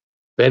in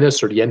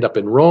Venice, or do you end up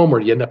in Rome, or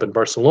do you end up in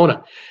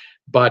Barcelona?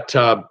 But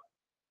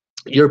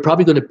you're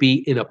probably going to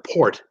be in a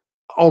port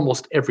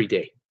almost every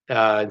day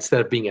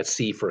instead of being at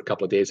sea for a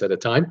couple of days at a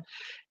time,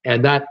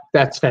 and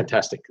that's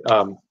fantastic.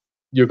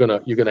 You're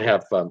gonna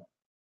have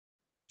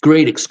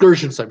great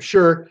excursions, I'm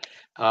sure.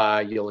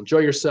 You'll enjoy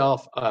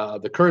yourself.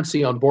 The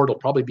currency on board will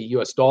probably be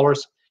US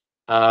dollars.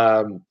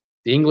 The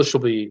language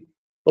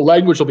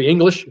will be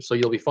English, so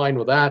you'll be fine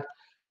with that.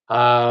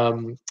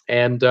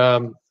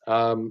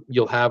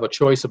 You'll have a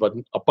choice of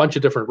a bunch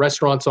of different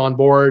restaurants on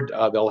board.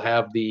 They'll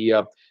have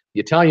the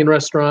Italian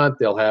restaurant.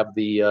 They'll have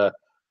the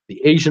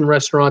Asian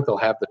restaurant. They'll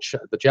have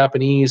the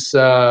Japanese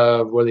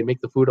where they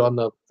make the food on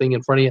the thing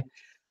in front of you.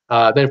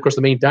 Then, of course,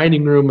 the main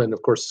dining room, and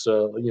of course,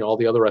 all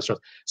the other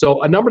restaurants.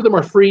 So a number of them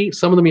are free.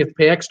 Some of them you have to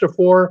pay extra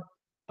for,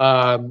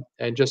 and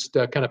just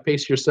kind of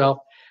pace yourself.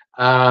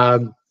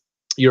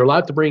 You're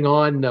allowed to bring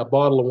on a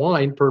bottle of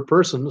wine per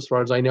person, as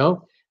far as I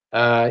know,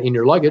 in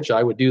your luggage.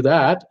 I would do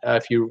that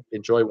if you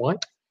enjoy wine.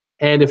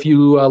 And if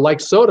you like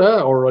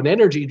soda or an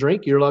energy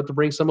drink, you're allowed to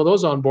bring some of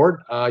those on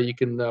board. You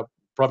can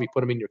probably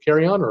put them in your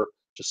carry-on or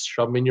just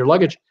shove them in your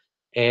luggage,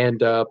 and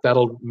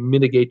that'll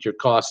mitigate your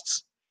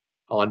costs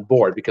on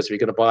board. Because if you're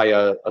going to buy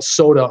a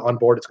soda on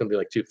board, it's going to be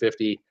like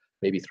 $2.50,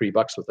 maybe $3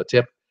 with a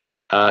tip.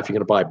 If you're going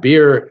to buy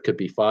beer, it could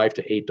be $5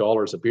 to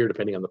 $8 a beer,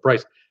 depending on the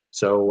price.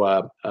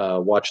 So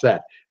watch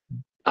that.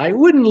 I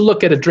wouldn't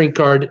look at a drink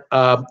card.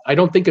 I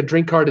don't think a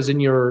drink card is in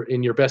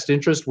your best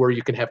interest, where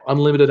you can have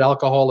unlimited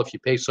alcohol if you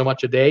pay so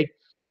much a day.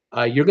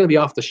 You're going to be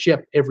off the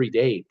ship every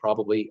day,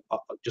 probably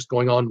just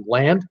going on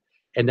land.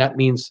 And that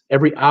means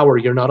every hour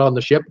you're not on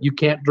the ship, you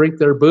can't drink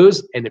their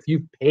booze. And if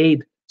you've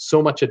paid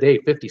so much a day,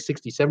 50,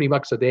 60,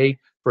 $70 a day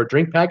for a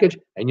drink package,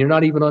 and you're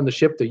not even on the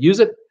ship to use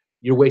it,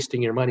 you're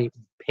wasting your money.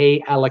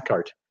 Pay a la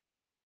carte.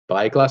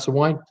 Buy a glass of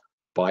wine,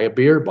 buy a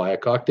beer, buy a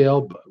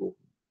cocktail,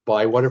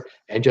 buy whatever,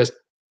 and just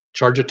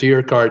charge it to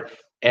your card.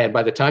 And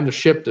by the time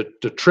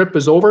the trip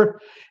is over,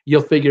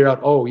 you'll figure out,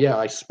 oh yeah,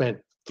 I spent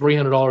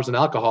 $300 in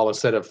alcohol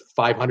instead of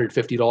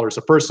 $550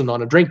 a person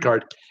on a drink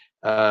card.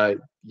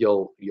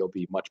 You'll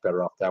be much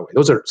better off that way.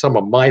 Those are some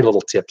of my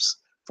little tips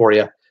for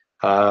you.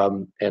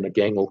 And a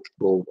gang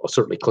will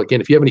certainly click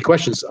in. If you have any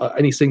questions,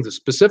 anything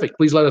specific,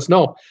 please let us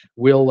know.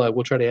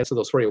 We'll try to answer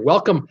those for you.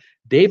 Welcome,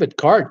 David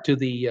Card, to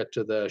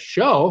the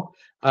show.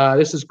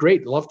 This is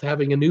great. Love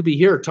having a newbie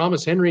here.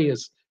 Thomas Henry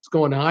is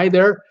going high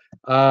there.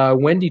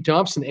 Wendy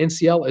Thompson,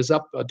 NCL is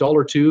up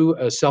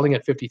 $1.02, selling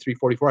at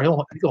 53.44. I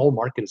think the whole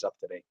market is up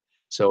today,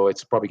 so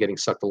it's probably getting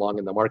sucked along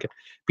in the market.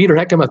 Peter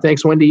Heckema,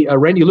 thanks, Wendy.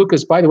 Randy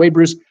Lucas, by the way,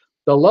 Bruce,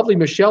 the lovely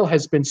Michelle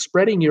has been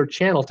spreading your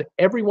channel to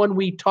everyone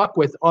we talk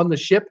with on the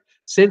ship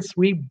since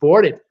we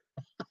boarded.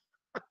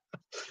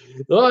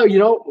 Oh,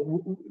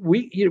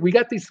 we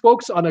got these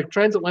folks on a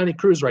transatlantic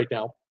cruise right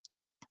now.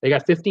 They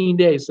got 15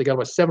 days. They got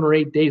about 7 or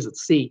 8 days at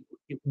sea.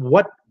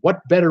 What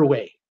better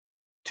way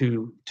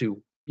to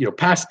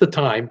pass the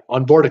time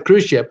on board a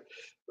cruise ship?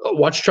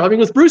 Watch Traveling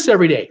with Bruce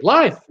every day,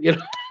 live.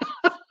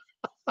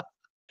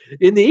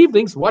 In the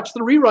evenings, watch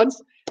the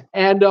reruns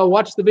and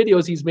watch the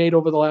videos he's made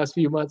over the last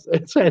few months.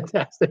 It's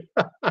fantastic.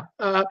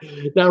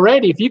 Now,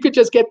 Randy, if you could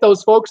just get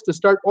those folks to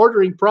start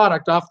ordering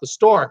product off the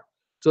store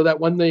so that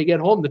when they get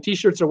home, the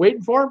T-shirts are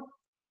waiting for them,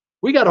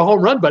 we got a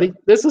home run, buddy.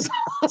 This is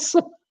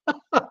awesome.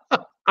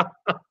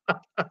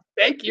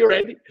 Thank you,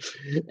 Randy.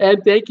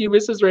 And thank you,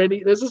 Mrs.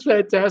 Randy. This is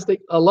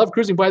fantastic. I love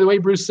cruising. By the way,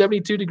 Bruce,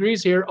 72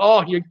 degrees here.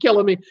 Oh, you're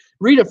killing me.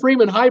 Rita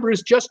Freeman, hi,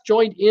 Bruce. Just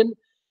joined in.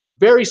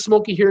 Very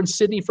smoky here in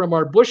Sydney from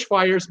our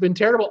bushfires. Been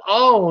terrible.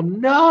 Oh,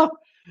 no.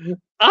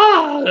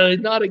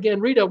 Not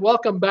again. Rita,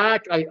 welcome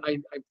back. I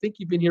think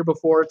you've been here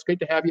before. It's great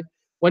to have you.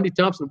 Wendy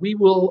Thompson, we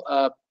will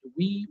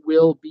be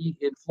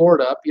in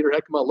Florida. Peter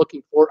Heckema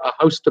looking for a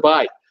house to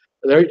buy.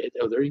 There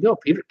you go.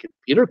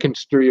 Peter can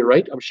steer you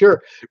right, I'm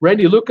sure.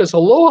 Randy Lucas,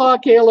 aloha,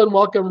 Kaylin.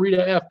 Welcome,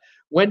 Rita F.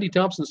 Wendy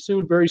Thompson,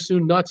 soon, very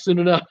soon, not soon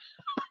enough.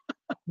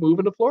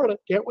 Moving to Florida.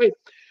 Can't wait.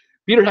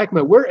 Peter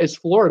Heckema, where is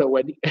Florida,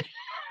 Wendy?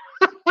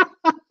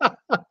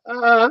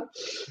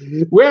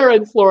 Where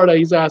in Florida?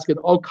 He's asking.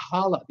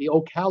 Ocala, the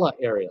Ocala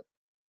area.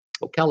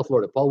 Ocala,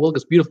 Florida. Paul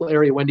Wilkes, beautiful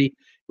area.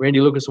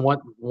 Randy Lucas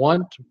want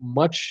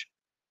much.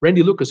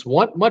 Randy Lucas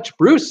want much.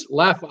 Bruce,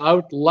 laugh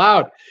out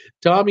loud.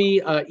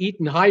 Tommy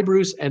Eaton, hi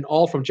Bruce, and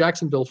all from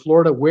Jacksonville,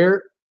 Florida,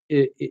 where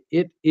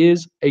it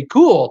is a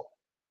cool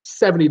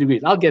 70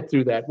 degrees. I'll get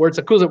through that. Where it's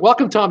a cool.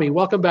 Welcome, Tommy.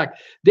 Welcome back.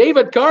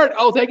 David Cart.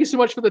 Oh, thank you so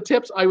much for the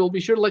tips. I will be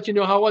sure to let you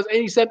know how it was.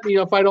 And he sent me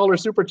a $5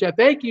 super chat.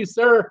 Thank you,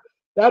 sir.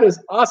 That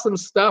is awesome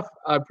stuff.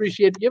 I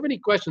appreciate it. If you have any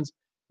questions,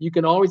 you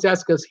can always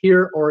ask us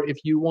here, or if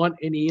you want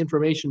any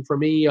information from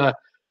me,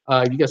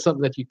 you got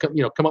something that you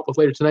come up with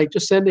later tonight,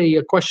 just send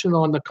a question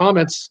on the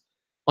comments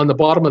on the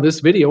bottom of this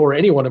video or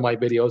any one of my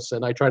videos,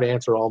 and I try to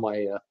answer all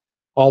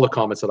the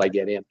comments that I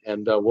get in,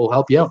 and we'll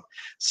help you out,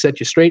 set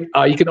you straight.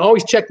 You can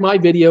always check my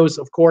videos,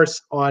 of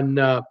course,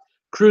 on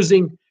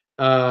cruising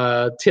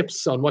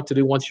tips on what to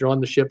do once you're on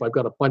the ship. I've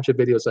got a bunch of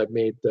videos I've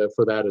made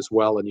for that as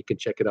well, and you can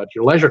check it out at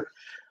your leisure.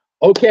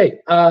 Okay,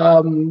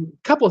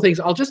 couple of things.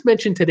 I'll just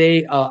mention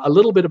today a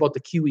little bit about the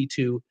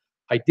QE2.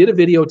 I did a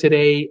video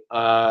today.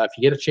 If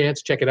you get a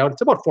chance, check it out.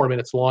 It's about 4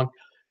 minutes long.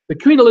 The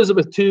Queen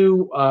Elizabeth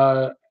II,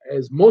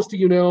 as most of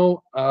you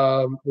know,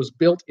 was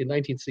built in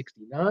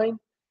 1969,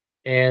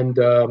 and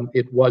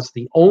it was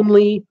the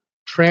only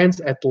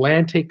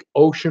transatlantic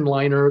ocean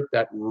liner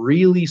that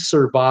really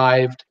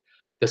survived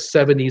the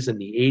 70s and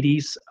the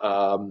 80s.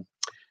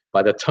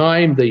 By the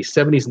time the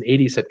 70s and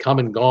 80s had come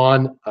and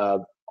gone,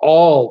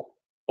 all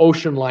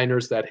ocean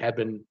liners that had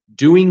been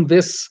doing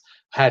this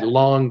had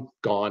long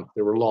gone.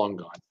 They were long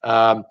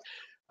gone.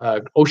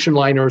 Ocean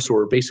liners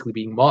were basically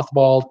being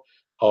mothballed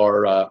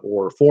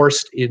or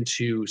forced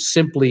into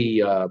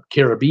simply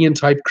Caribbean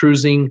type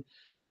cruising,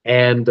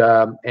 and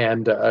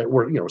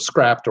were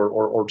scrapped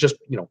or just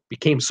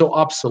became so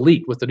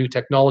obsolete with the new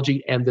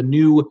technology and the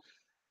new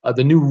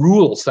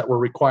rules that were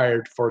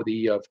required for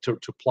the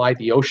to ply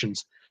the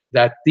oceans,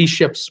 that these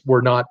ships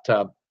were not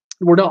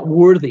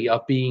worthy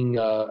of being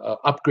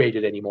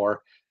upgraded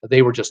anymore.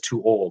 They were just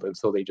too old, and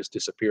so they just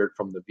disappeared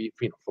from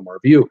from our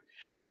view.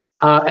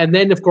 And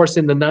then, of course,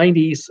 in the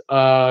 90s,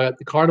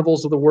 the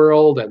Carnivals of the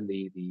world and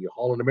the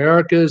Holland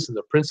Americas and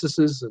the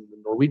Princesses and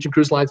the Norwegian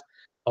Cruise Lines,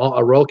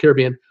 Royal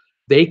Caribbean,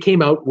 they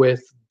came out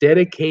with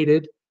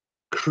dedicated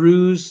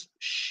cruise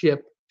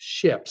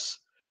ships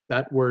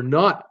that were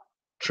not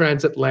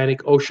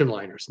transatlantic ocean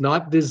liners,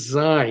 not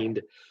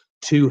designed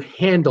to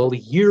handle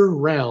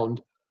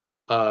year-round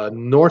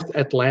North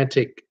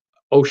Atlantic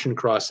ocean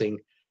crossing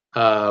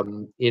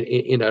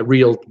in a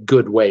real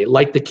good way,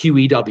 like the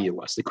QEW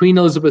was. The Queen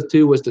Elizabeth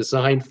II was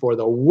designed for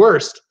the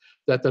worst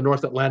that the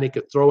North Atlantic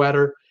could throw at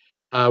her,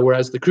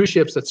 whereas the cruise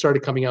ships that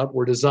started coming out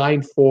were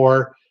designed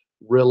for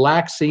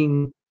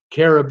relaxing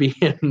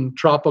Caribbean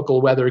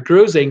tropical weather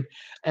cruising,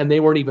 and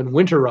they weren't even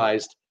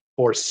winterized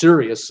for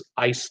serious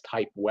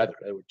ice-type weather.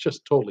 They were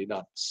just totally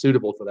not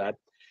suitable for that.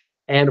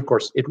 And of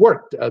course, it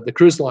worked. The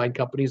cruise line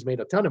companies made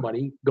a ton of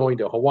money going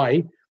to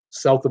Hawaii,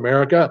 South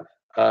America,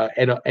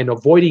 and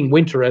avoiding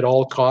winter at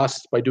all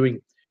costs by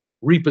doing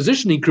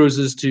repositioning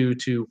cruises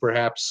to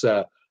perhaps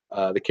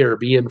the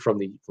Caribbean from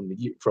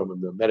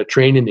the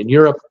Mediterranean in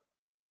Europe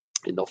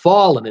in the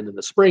fall, and then in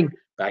the spring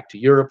back to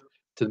Europe,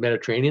 to the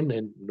Mediterranean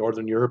and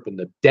Northern Europe in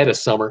the dead of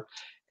summer.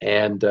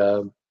 And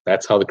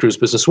that's how the cruise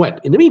business went.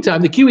 In the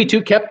meantime, the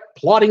QE2 kept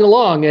plodding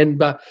along, and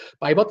by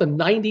about the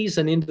 90s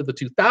and into the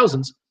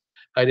 2000s,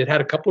 it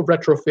had a couple of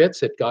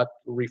retrofits. It got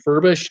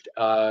refurbished.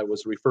 It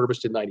was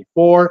refurbished in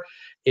 '94.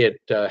 It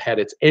had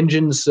its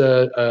engines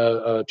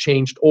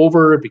changed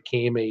over. It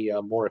became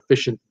a more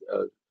efficient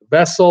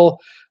vessel.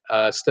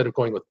 Instead of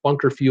going with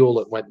bunker fuel,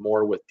 it went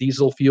more with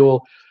diesel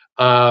fuel.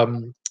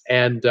 And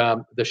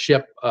the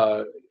ship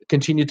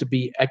continued to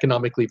be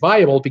economically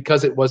viable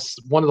because it was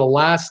one of the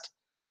last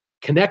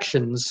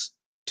connections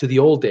to the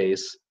old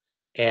days.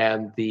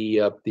 And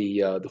the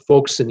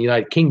folks in the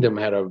United Kingdom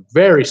had a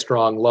very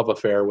strong love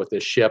affair with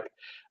this ship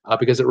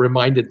because it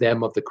reminded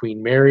them of the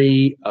Queen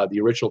Mary,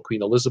 the original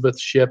Queen Elizabeth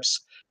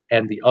ships,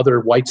 and the other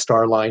White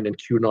Star Line and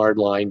Cunard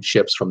Line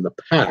ships from the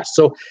past.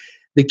 So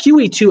the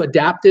QE2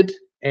 adapted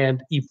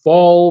and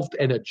evolved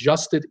and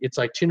adjusted its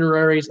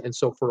itineraries. And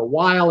so for a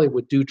while, it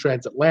would do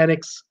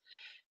transatlantics,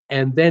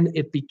 and then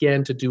it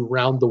began to do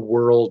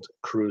round-the-world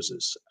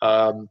cruises.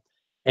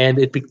 And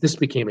this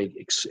became an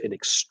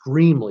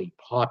extremely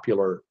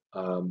popular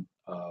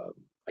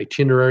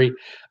itinerary.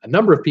 A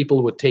number of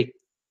people would take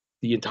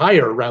the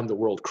entire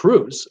around-the-world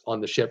cruise on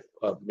the ship,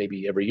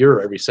 maybe every year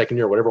or every second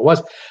year, whatever it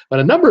was. But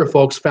a number of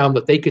folks found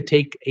that they could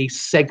take a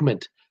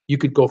segment. You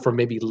could go from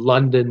maybe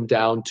London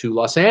down to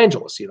Los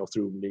Angeles,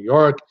 through New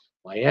York,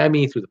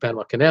 Miami, through the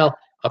Panama Canal,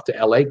 up to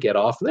LA, get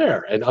off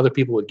there. And other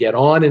people would get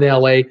on in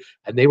LA,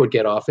 and they would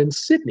get off in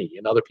Sydney.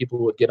 And other people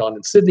would get on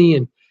in Sydney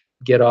and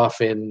get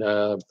off in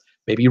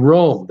maybe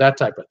Rome, that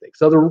type of thing.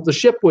 So the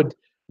ship would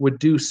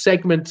do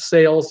segment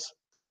sales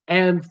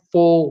and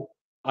full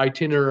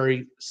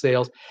itinerary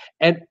sales.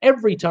 And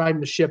every time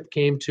the ship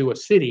came to a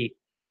city,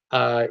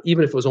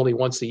 even if it was only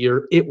once a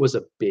year, it was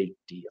a big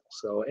deal.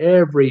 So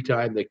every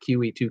time the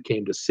QE2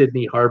 came to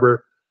Sydney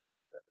Harbor,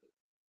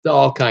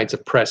 all kinds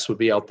of press would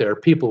be out there.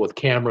 People with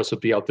cameras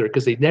would be out there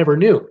because they never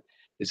knew.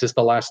 Is this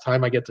the last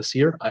time I get to see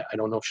her? I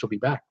don't know if she'll be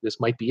back. This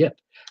might be it,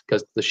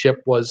 because the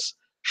ship was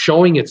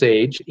showing its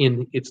age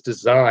in its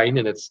design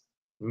and its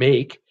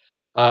make,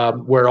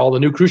 where all the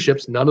new cruise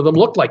ships, none of them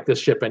look like this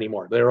ship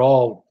anymore. They're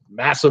all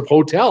massive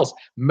hotels,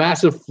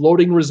 massive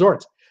floating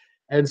resorts.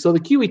 And so the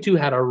QE2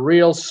 had a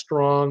real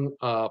strong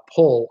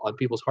pull on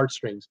people's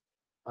heartstrings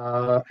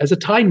as a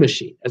time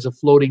machine, as a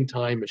floating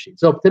time machine.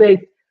 So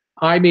today,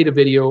 I made a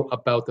video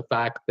about the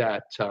fact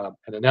that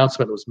an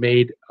announcement was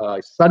made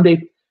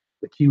Sunday.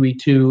 The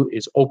QE2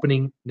 is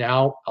opening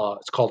now.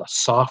 It's called a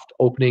soft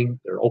opening.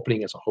 They're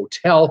opening as a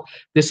hotel.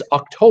 This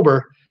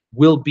October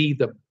will be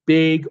the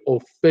big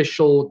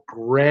official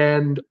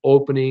grand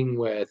opening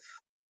with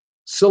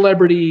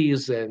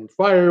celebrities and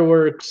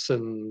fireworks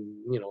and,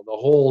 you know, the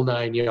whole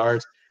 9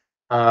 yards.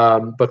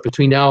 But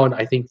between now and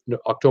I think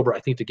October,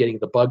 I think they're getting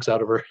the bugs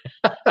out of her.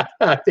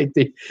 I think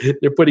they're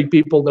letting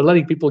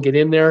people get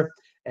in there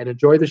and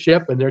enjoy the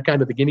ship, and they're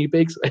kind of the guinea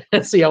pigs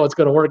and see how it's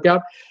going to work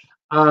out.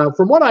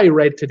 From what I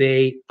read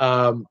today,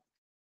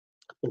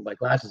 put my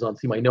glasses on,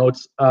 see my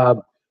notes.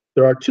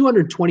 There are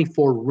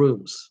 224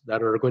 rooms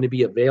that are going to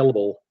be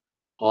available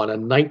on a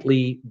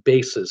nightly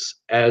basis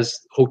as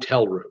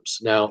hotel rooms.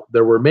 Now,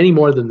 there were many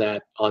more than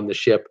that on the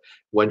ship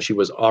when she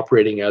was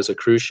operating as a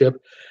cruise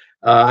ship.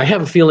 I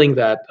have a feeling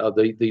that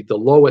the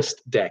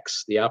lowest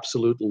decks, the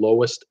absolute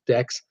lowest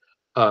decks,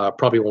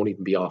 probably won't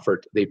even be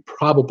offered. They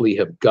probably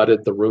have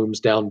gutted the rooms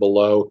down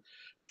below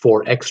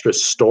for extra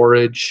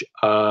storage,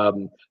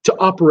 to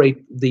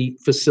operate the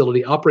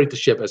facility, operate the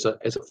ship as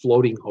a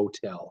floating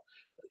hotel.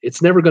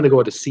 It's never going to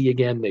go to sea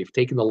again. They've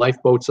taken the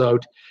lifeboats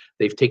out.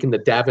 They've taken the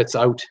davits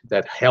out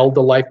that held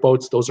the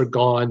lifeboats. Those are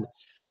gone.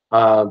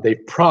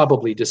 They've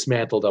probably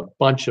dismantled a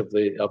bunch of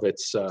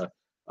its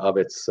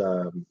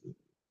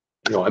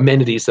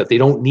amenities that they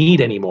don't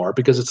need anymore,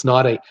 because it's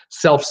not a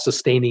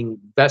self-sustaining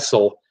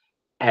vessel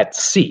at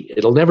sea.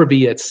 It'll never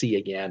be at sea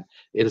again.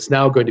 It is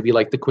now going to be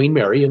like the Queen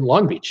Mary in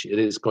Long Beach. It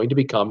is going to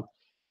become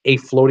a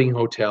floating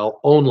hotel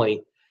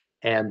only,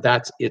 and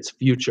that's its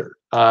future.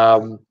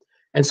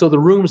 And so the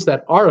rooms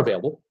that are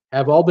available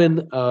have all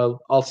been,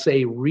 I'll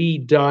say,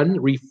 redone,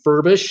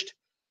 refurbished.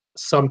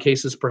 Some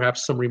cases,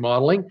 perhaps some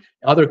remodeling.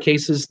 Other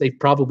cases, they've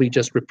probably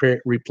just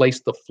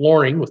replaced the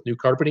flooring with new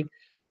carpeting.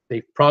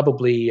 They've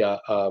probably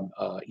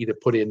either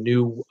put in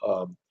new,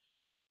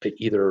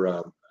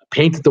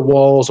 painted the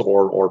walls,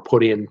 or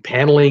put in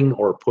paneling,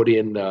 or put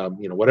in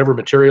whatever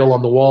material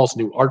on the walls,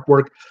 new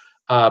artwork.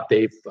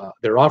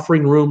 They're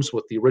offering rooms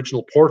with the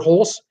original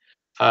portholes.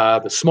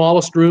 The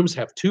smallest rooms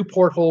have 2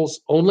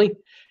 portholes only,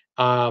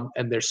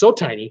 and they're so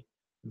tiny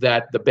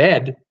that the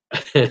bed,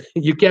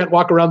 you can't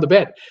walk around the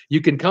bed.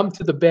 You can come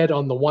to the bed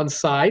on the one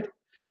side,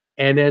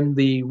 and then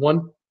the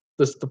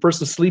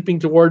person sleeping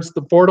towards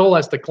the porthole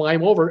has to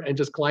climb over and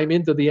just climb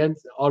into the end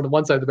on the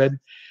one side of the bed.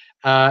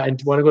 And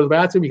you want to go to the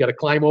bathroom, you got to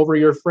climb over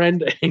your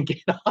friend and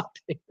get off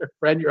to your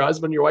friend, your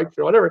husband, your wife,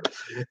 or whatever,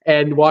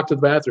 and walk to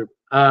the bathroom.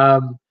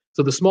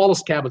 So the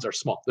smallest cabins are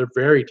small. They're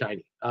very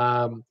tiny.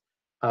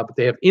 But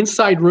they have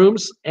inside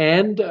rooms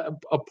and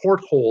a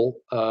porthole,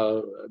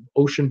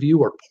 ocean view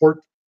or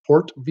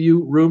port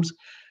view rooms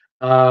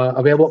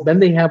available. Then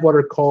they have what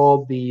are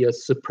called the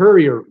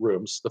superior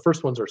rooms. The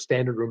first ones are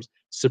standard rooms.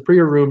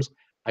 Superior rooms,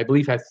 I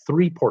believe, have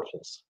 3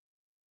 portholes.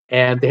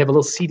 And they have a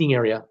little seating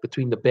area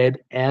between the bed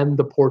and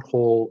the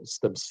portholes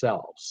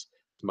themselves.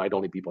 It might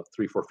only be about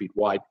 3-4 feet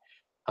wide.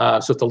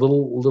 So it's a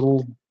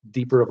little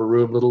deeper of a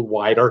room, a little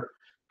wider.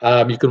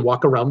 You can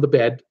walk around the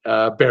bed,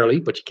 barely,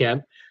 but you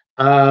can.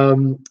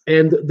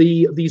 And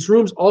these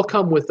rooms all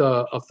come with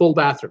a full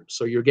bathroom.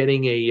 So you're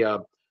getting a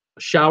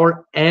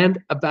shower and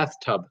a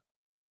bathtub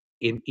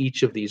in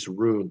each of these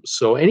rooms.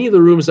 So any of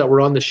the rooms that were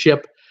on the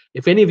ship,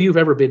 if any of you have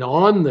ever been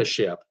on the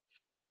ship,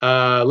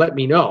 let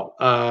me know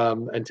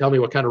and tell me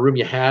what kind of room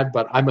you had.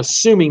 But I'm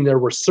assuming there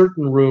were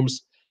certain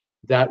rooms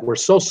that were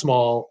so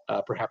small,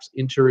 perhaps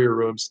interior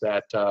rooms,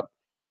 that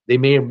they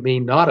may or may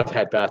not have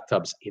had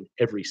bathtubs in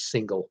every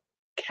single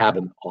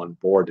cabin on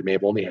board. They may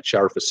have only had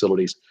shower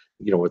facilities,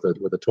 with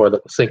a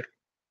toilet and sink.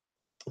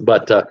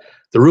 But the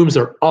rooms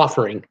they're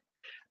offering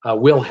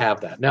will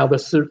have that. Now,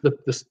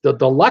 the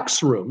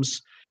deluxe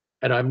rooms,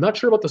 and I'm not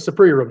sure about the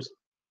superior rooms,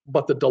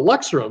 but the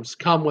deluxe rooms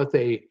come with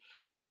a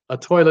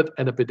toilet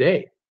and a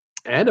bidet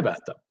and a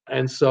bathtub.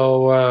 And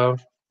so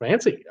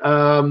fancy.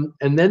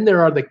 And then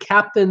there are the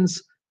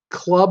captain's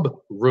club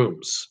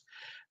rooms.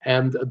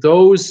 And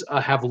those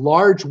have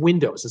large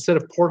windows. Instead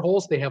of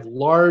portholes, they have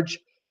large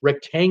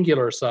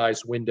rectangular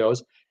sized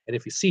windows. And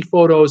if you see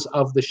photos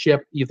of the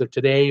ship either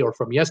today or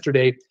from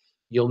yesterday,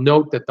 you'll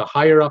note that the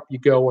higher up you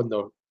go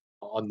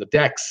on the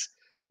decks,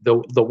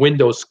 the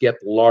windows get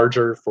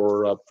larger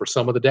for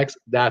some of the decks.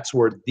 That's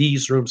where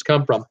these rooms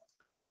come from.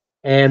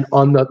 And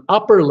on the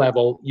upper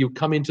level, you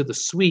come into the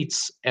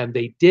suites, and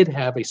they did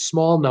have a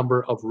small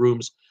number of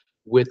rooms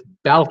with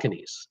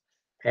balconies.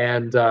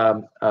 And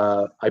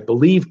I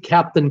believe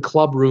Captain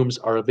Club rooms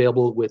are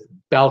available with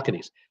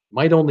balconies.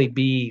 Might only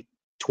be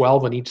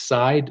 12 on each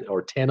side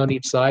or 10 on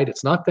each side.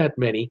 It's not that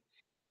many.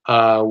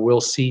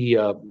 We'll see.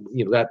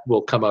 That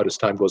will come out as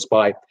time goes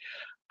by.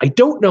 I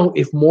don't know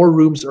if more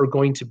rooms are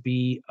going to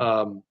be,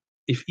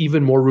 if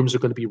even more rooms are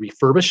going to be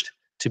refurbished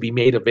to be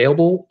made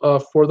available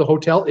for the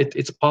hotel.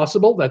 It's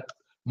possible that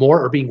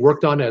more are being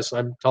worked on, as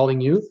I'm telling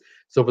you.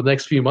 So for the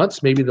next few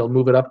months, maybe they'll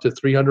move it up to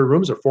 300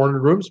 rooms or 400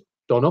 rooms.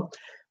 Don't know.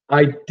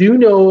 I do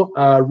know,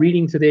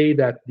 reading today,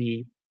 that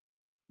the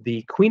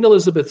Queen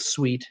Elizabeth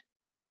suite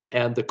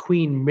and the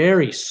Queen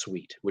Mary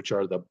suite, which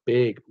are the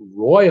big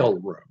royal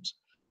rooms,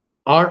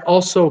 are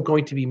also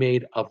going to be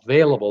made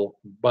available,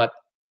 but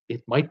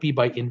it might be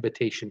by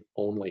invitation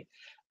only.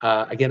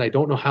 Again, I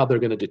don't know how they're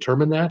going to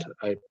determine that.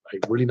 I'm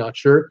really not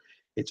sure.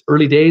 It's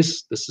early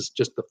days. This is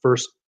just the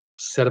first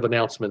set of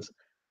announcements.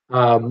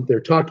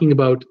 They're talking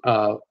about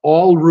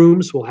all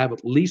rooms will have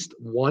at least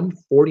one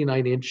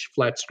 49-inch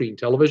flat screen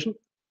television,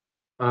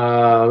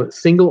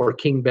 single or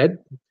king bed,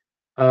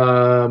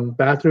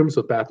 bathrooms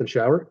with bath and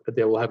shower.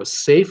 They will have a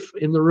safe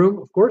in the room,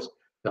 of course.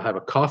 They'll have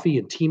a coffee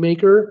and tea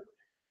maker.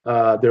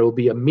 There will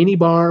be a mini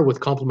bar with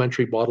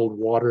complimentary bottled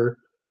water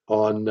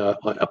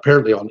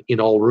apparently in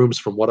all rooms,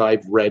 from what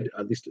I've read,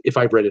 at least if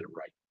I've read it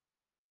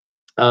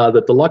right.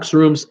 The deluxe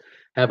rooms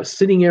have a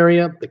sitting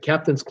area. The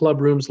captain's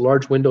club rooms,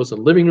 large windows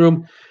and living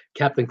room.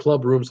 Captain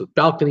club rooms with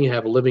balcony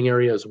have a living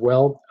area as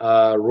well.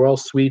 Royal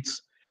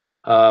suites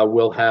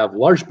will have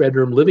large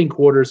bedroom, living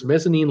quarters,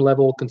 mezzanine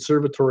level,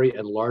 conservatory,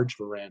 and large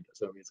veranda.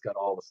 So it's got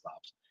all the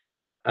stops.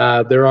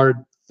 There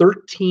are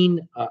 13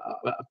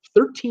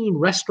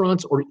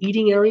 restaurants or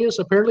eating areas,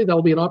 apparently, that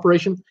will be in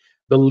operation.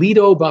 The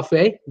Lido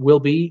Buffet will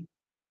be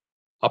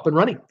up and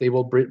running. They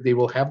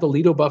will have the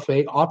Lido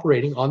Buffet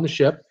operating on the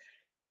ship.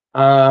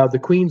 The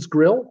Queen's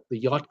Grill, the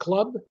Yacht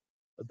Club,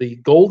 the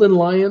Golden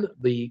Lion,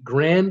 the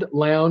Grand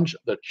Lounge,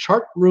 the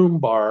Chart Room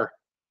Bar,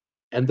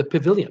 and the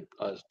Pavillion,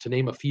 to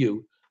name a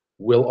few,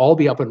 will all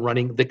be up and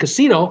running. The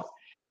casino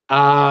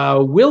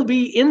will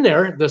be in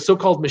there. The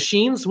so-called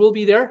machines will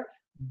be there,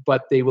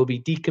 but they will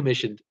be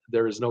decommissioned.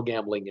 There is no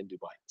gambling in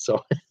Dubai.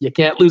 So you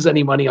can't lose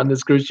any money on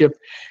this cruise ship.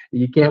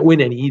 You can't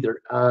win any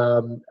either.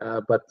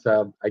 But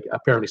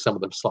apparently some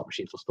of the slot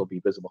machines will still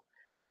be visible.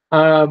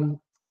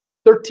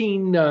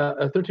 13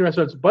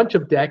 restaurants, a bunch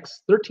of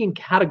decks, 13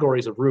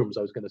 categories of rooms,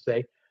 I was going to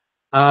say.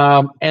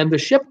 And the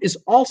ship is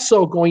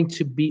also going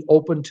to be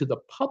open to the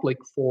public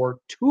for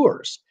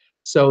tours.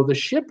 So the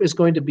ship is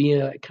going to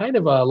be kind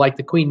of like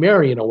the Queen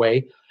Mary in a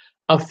way,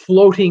 a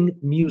floating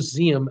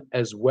museum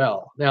as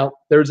well. Now,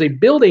 there's a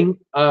building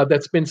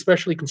that's been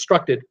specially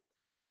constructed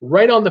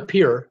right on the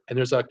pier, and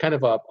there's a kind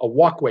of a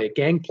walkway, a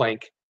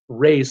gangplank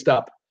raised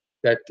up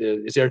that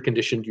is air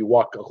conditioned. You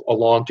walk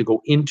along to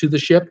go into the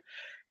ship.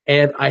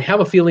 And I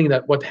have a feeling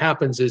that what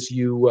happens is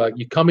you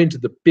come into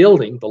the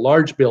building, the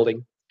large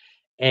building,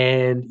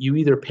 and you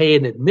either pay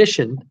an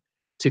admission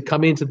to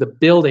come into the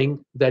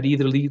building that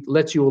either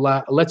lets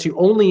you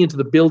only into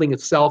the building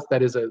itself,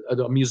 that is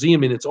a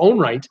museum in its own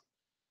right,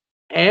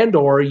 and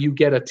or you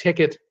get a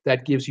ticket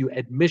that gives you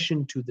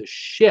admission to the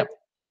ship.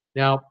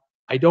 Now,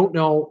 I don't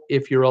know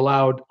if you're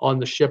allowed on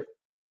the ship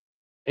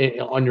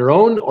on your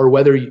own or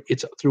whether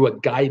it's through a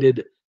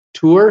guided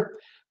tour.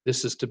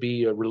 This is to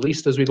be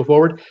released as we go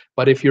forward.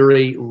 But if you're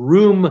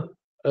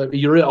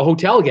you're a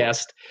hotel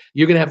guest,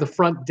 you're going to have the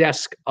front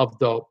desk of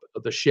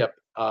the ship,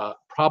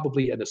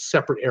 probably in a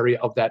separate area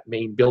of that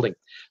main building.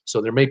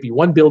 So there may be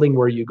one building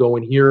where you go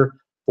in here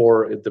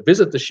to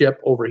visit the ship.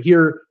 Over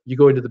here, you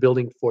go into the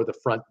building for the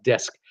front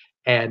desk.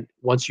 And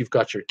once you've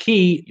got your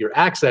key, your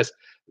access,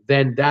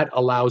 then that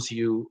allows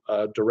you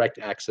direct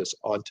access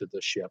onto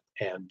the ship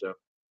and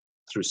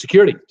through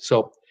security.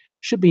 So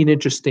should be an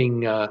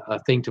interesting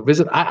thing to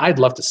visit. I'd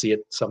love to see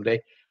it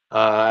someday.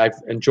 I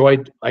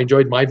enjoyed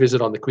my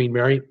visit on the Queen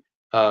Mary.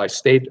 I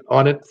stayed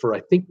on it for, I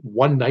think,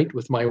 one night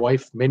with my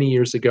wife many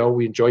years ago.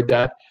 We enjoyed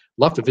that.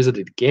 Love to visit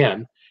it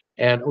again,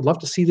 and would love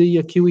to see the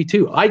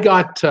QE2. I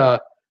got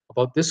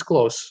about this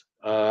close.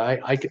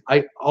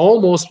 I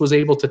almost was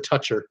able to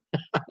touch her,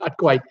 not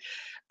quite,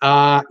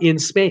 in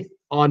Spain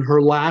on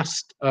her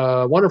last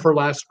one of her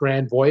last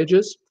grand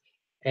voyages.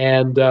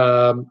 And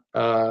the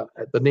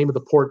name of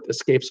the port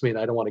escapes me, and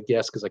I don't want to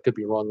guess because I could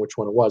be wrong which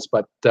one it was.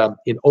 But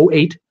in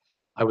 2008,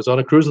 I was on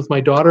a cruise with my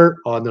daughter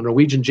on the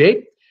Norwegian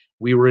Jade.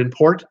 We were in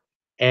port,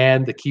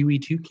 and the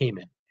QE2 came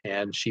in,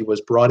 and she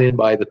was brought in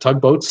by the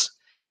tugboats,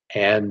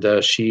 and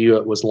she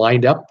was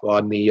lined up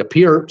on the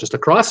pier just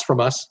across from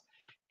us.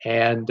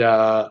 And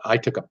I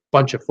took a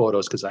bunch of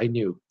photos because I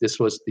knew this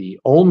was the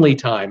only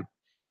time,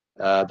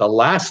 the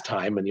last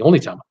time, and the only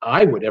time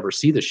I would ever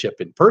see the ship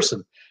in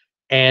person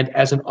and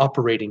as an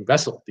operating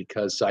vessel,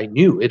 because I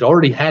knew it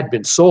already had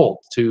been sold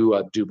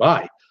to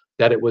Dubai,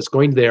 that it was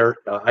going there.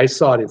 I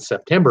saw it in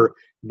September.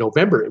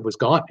 November, it was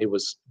gone. It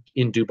was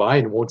in Dubai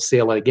and won't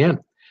sail again.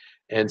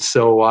 And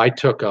so I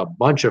took a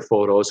bunch of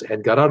photos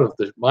and got out of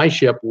my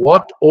ship,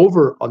 walked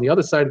over on the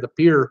other side of the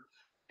pier,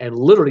 and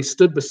literally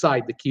stood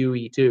beside the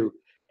QE2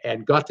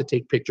 and got to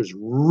take pictures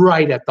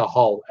right at the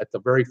hull at the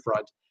very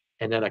front.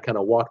 And then I kind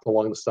of walked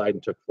along the side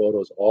and took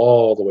photos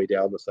all the way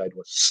down the side. It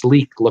was a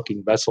sleek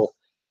looking vessel,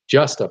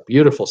 just a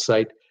beautiful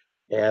sight.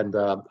 And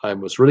I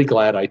was really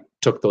glad I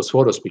took those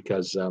photos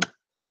because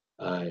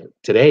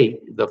today,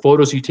 the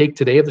photos you take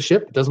today of the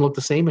ship, it doesn't look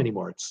the same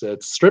anymore.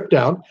 It's stripped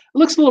down. It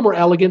looks a little more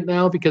elegant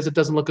now because it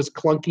doesn't look as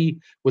clunky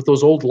with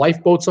those old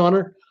lifeboats on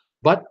her.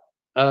 But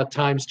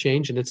times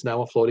change, and it's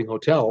now a floating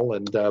hotel,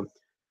 and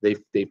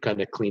they've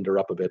kind of cleaned her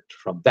up a bit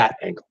from that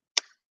angle.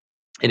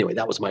 Anyway,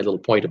 that was my little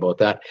point about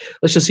that.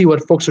 Let's just see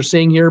what folks are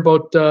saying here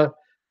about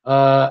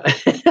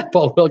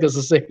Paul Wilkes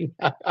is saying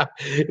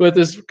with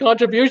this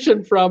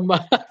contribution from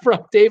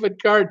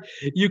David Card,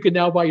 you can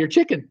now buy your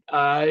chicken.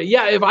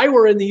 Yeah, if I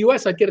were in the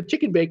U.S., I'd get a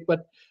chicken bake,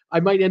 but I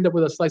might end up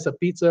with a slice of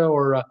pizza,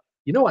 or I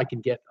can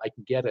get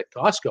at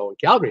Costco in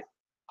Calgary.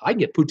 I can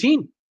get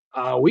poutine.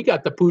 We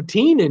got the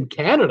poutine in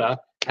Canada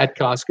at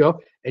Costco,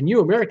 and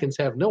you Americans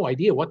have no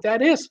idea what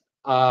that is.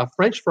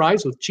 French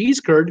fries with cheese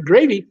curd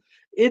gravy.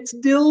 It's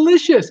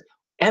delicious,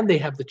 and they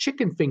have the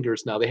chicken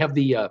fingers now. They have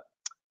the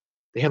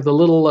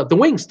little the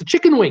wings, the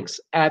chicken wings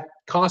at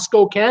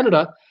Costco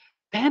Canada.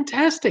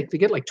 Fantastic! They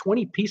get like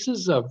 20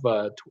 pieces of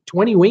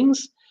 20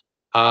 wings.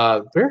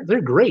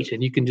 They're great,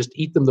 and you can just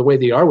eat them the way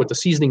they are with the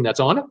seasoning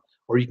that's on it,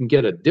 or you can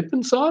get a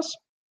dipping sauce.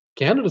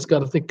 Canada's got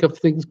to think of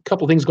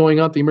couple things going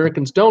on the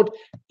Americans don't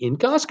in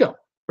Costco.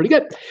 Pretty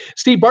good.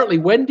 Steve Bartley,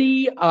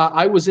 Wendy,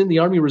 I was in the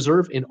Army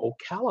Reserve in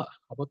Ocala.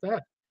 How about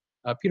that?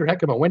 Peter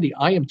Heckema, Wendy,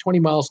 I am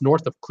 20 miles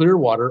north of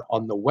Clearwater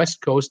on the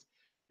west coast.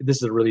 This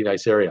is a really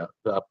nice area.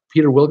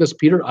 Peter Wilgus,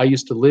 Peter, I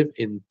used to live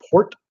in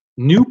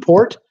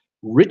Newport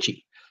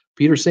Richie.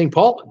 Peter saying,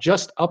 Paul,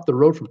 just up the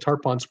road from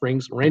Tarpon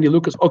Springs. Randy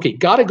Lucas, okay,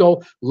 gotta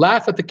go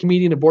laugh at the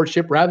comedian aboard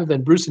ship rather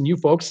than Bruce and you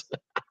folks.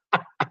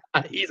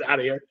 He's out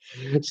of here.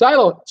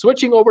 Silo,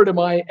 switching over to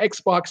my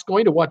Xbox,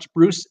 going to watch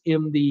Bruce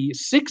in the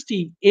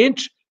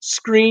 60-inch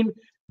screen.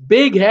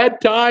 Big head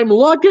time.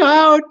 Look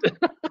out.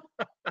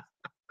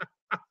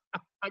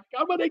 I'm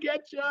coming to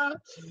get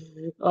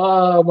you.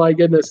 Oh, my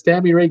goodness.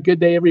 Tammy Ray, good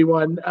day,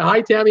 everyone.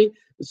 Hi, Tammy.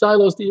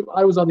 Silo, Steve,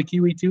 I was on the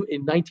QE2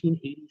 in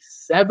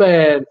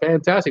 1987.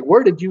 Fantastic.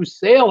 Where did you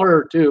sail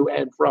her to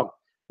and from?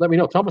 Let me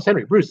know. Thomas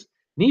Henry, Bruce,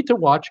 need to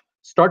watch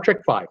Star Trek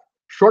V.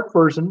 Short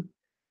version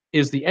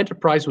is the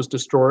Enterprise was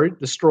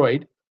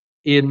destroyed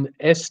in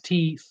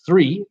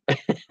ST3,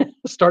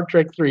 Star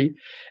Trek 3,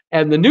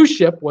 and the new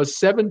ship was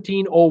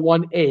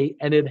 1701A,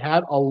 and it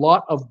had a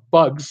lot of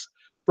bugs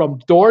from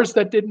doors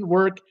that didn't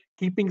work,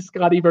 keeping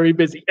Scotty very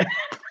busy.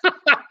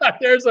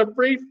 There's a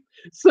brief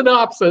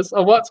synopsis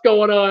of what's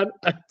going on.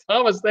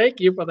 Thomas, thank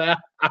you for that.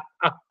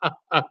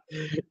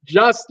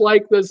 Just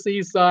like the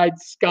seaside,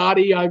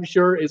 Scotty, I'm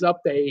sure, is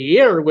up to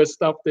here with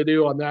stuff to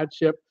do on that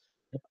ship.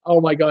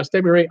 Oh my gosh,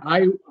 Tammy Ray,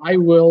 I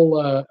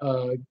will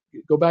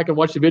go back and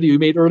watch the video you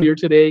made earlier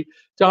today.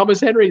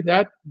 Thomas Henry,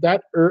 that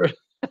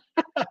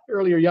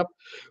earlier, yep,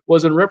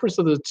 was in reference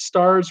to the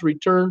Star's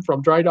return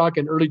from dry dock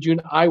in early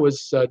June. I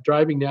was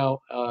driving now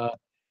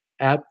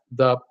at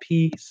the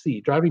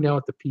PC. Driving now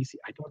at the PC.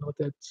 I don't know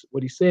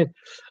what he's saying.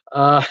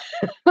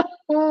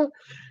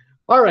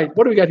 All right,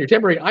 what do we got here?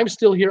 Tammy Ray, I'm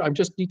still here. I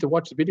just need to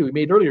watch the video we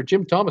made earlier.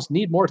 Jim Thomas,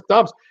 need more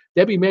thumbs.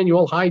 Debbie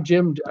Manuel, hi,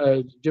 Jim.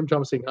 Jim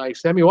Thomas saying hi.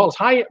 Samuel Wallace,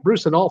 hi,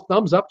 Bruce, and all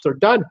thumbs ups are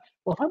done.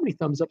 Well, how many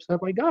thumbs ups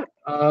have I got?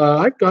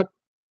 I've got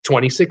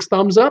 26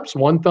 thumbs ups,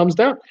 1 thumbs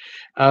down.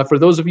 For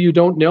those of you who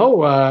don't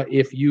know,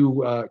 if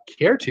you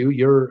care to,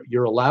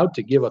 you're allowed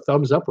to give a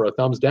thumbs up or a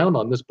thumbs down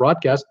on this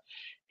broadcast.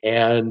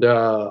 And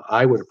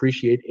I would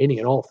appreciate any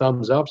and all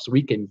thumbs ups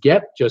we can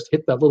get. Just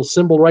hit that little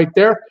symbol right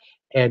there,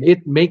 and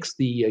it makes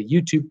the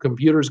YouTube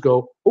computers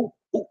go, oh,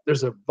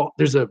 there's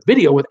a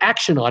video with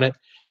action on it.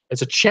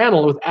 It's a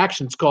channel with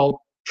action. It's called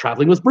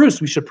Traveling with Bruce.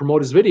 We should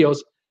promote his videos,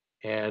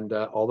 and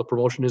all the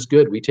promotion is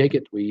good. We take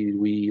it.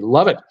 We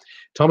love it.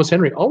 Thomas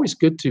Henry, always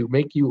good to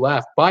make you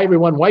laugh. Bye,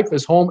 everyone. Wife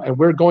is home, and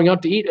we're going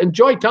out to eat.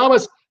 Enjoy,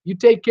 Thomas. You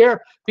take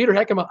care. Peter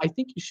Heckema, I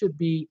think you should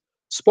be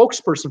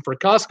spokesperson for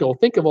Costco.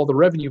 Think of all the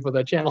revenue for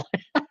that channel.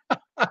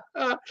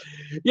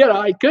 Yeah,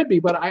 I could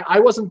be, but I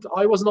wasn't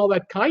all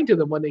that kind to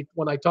them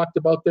when I talked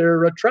about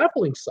their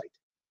traveling site.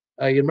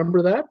 You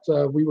remember that?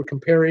 We were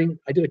comparing.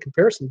 I did a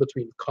comparison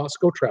between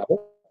Costco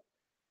travel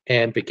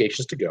and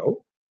Vacations to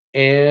Go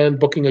and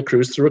booking a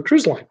cruise through a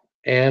cruise line.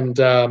 And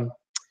the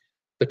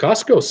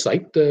Costco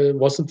site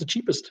wasn't the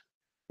cheapest.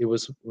 It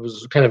was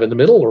kind of in the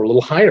middle or a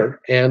little higher.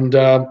 And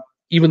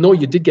even though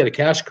you did get a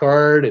cash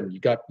card and you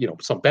got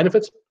some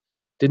benefits,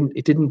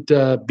 it didn't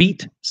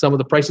beat some of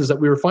the prices that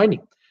we were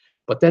finding.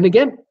 But then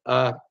again,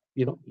 I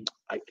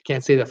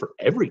can't say that for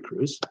every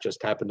cruise.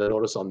 Just happened to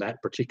notice on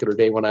that particular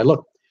day when I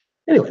looked.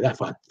 Anyway, I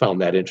found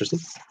that interesting.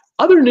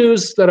 Other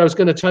news that I was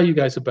going to tell you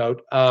guys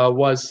about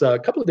was a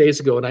couple of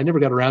days ago, and I never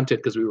got around to it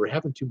because we were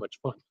having too much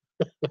fun.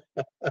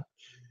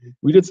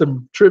 We did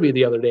some trivia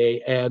the other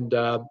day, and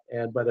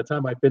by the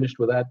time I finished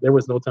with that, there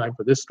was no time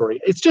for this story.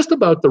 It's just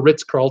about the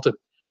Ritz Carlton.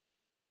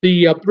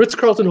 The Ritz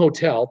Carlton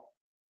Hotel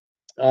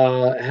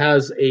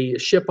has a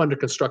ship under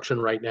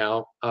construction right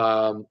now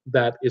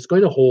that is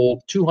going to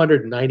hold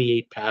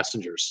 298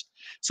 passengers.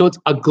 So it's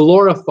a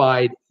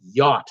glorified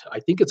yacht. I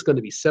think it's going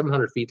to be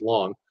 700 feet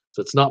long.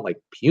 So it's not like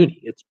puny.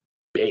 It's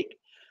big.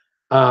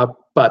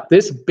 But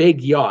this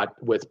big yacht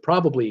with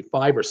probably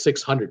 500 or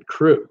 600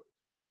 crew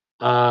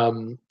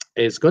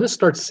is going to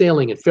start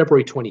sailing in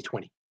February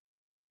 2020.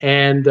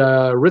 And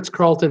Ritz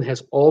Carlton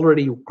has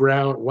already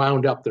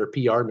wound up their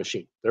PR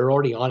machine. They're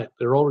already on it.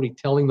 They're already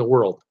telling the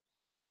world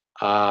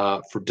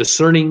for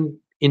discerning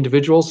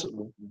individuals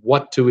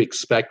what to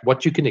expect,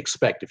 what you can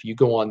expect if you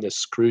go on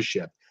this cruise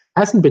ship.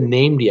 Hasn't been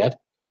named yet.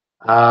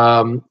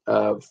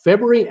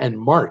 February and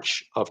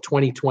March of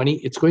 2020,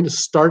 it's going to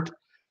start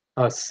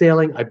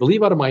sailing, I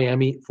believe, out of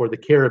Miami for the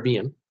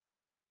Caribbean.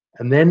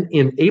 And then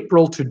in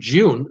April to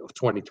June of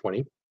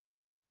 2020,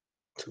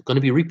 it's going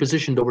to be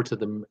repositioned over to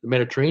the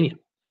Mediterranean.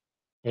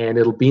 And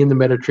it'll be in the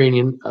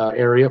Mediterranean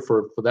area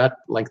for that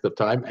length of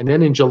time. And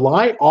then in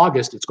July,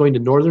 August, it's going to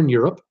Northern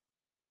Europe.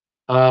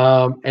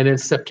 And in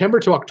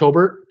September to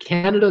October,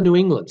 Canada, New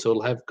England. So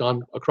it'll have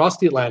gone across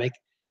the Atlantic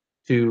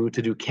to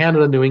do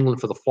Canada, New England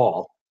for the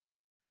fall.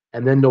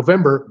 And then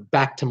November,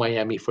 back to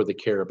Miami for the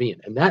Caribbean.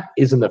 And that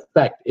is, in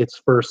effect,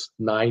 its first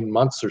 9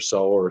 months or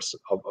so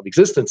of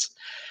existence.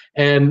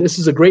 And this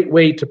is a great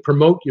way to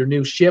promote your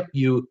new ship.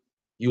 You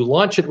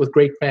launch it with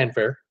great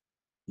fanfare.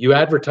 You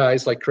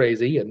advertise like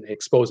crazy and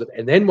expose it.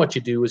 And then what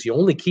you do is you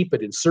only keep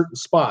it in certain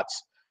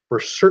spots for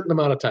a certain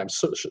amount of time,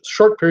 so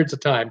short periods of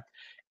time,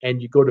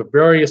 and you go to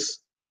various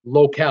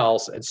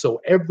locales. And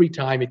so every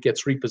time it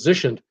gets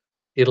repositioned,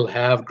 it'll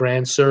have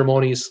grand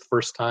ceremonies.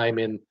 First time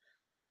in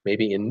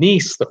maybe in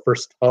Nice, the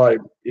first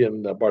time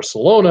in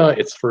Barcelona,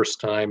 its first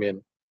time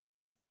in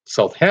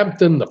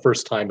Southampton, the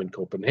first time in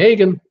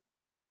Copenhagen,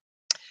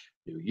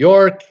 New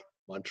York,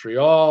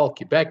 Montreal,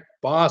 Quebec,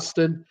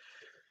 Boston,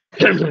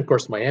 and of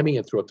course Miami,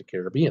 and throughout the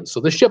Caribbean. So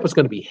this ship is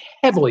going to be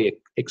heavily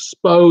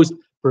exposed,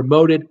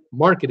 promoted,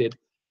 marketed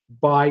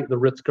by the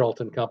Ritz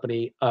Carlton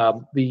company.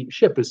 The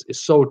ship is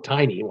so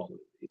tiny. Well,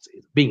 it's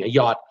being a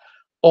yacht.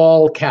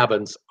 All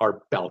cabins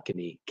are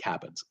balcony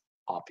cabins,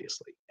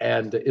 obviously,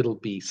 and it'll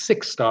be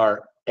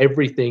 6-star,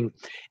 everything,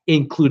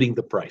 including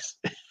the price.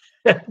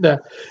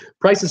 The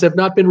prices have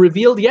not been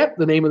revealed yet.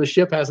 The name of the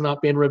ship has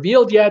not been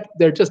revealed yet.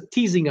 They're just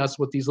teasing us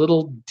with these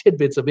little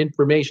tidbits of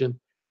information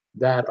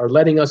that are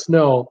letting us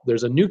know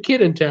there's a new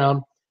kid in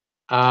town,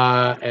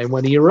 and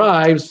when he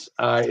arrives,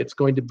 it's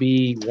going to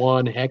be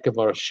one heck of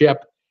a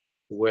ship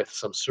with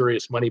some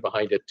serious money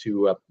behind it.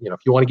 To if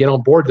you want to get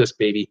on board this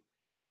baby,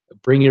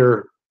 bring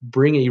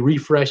a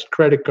refreshed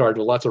credit card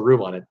with lots of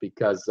room on it,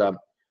 because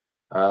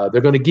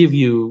they're going to give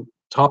you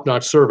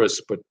top-notch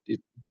service, but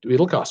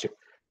it'll cost you.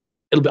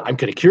 I'm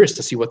kind of curious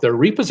to see what their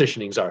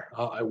repositionings are.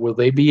 Will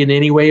they be in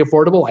any way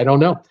affordable? I don't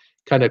know.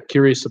 Kind of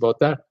curious about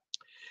that.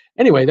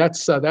 Anyway,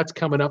 that's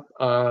coming up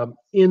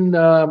in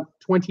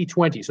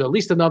 2020. So at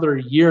least another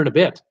year and a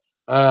bit,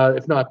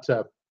 if not,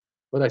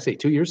 what did I say,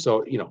 2 years?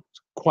 So,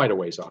 it's quite a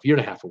ways off, year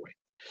and a half away.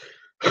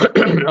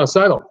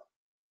 Silo.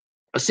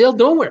 A sailed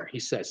nowhere, he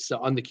says,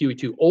 on the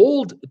QE2.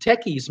 Old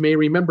techies may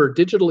remember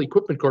Digital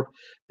Equipment Corp.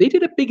 They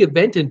did a big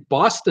event in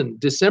Boston,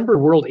 December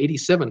World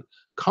 87,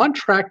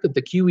 contracted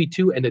the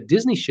QE2 and a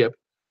Disney ship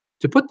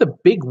to put the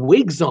big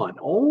wigs on.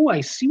 Oh,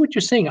 I see what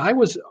you're saying. I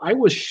was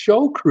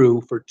show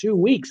crew for 2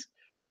 weeks.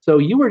 So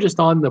you were just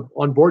on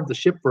board the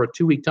ship for a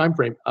 2-week time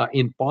frame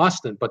in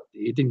Boston, but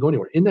it didn't go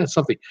anywhere. Isn't that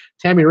something?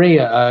 Tammy Ray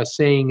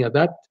saying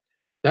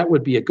that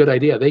would be a good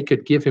idea. They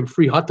could give him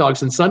free hot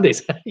dogs and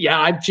Sundays. Yeah,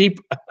 I'm cheap.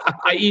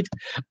 I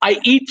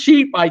eat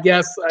cheap, I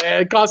guess.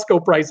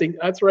 Costco pricing.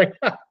 That's right.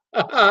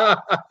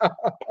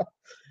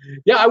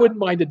 Yeah, I wouldn't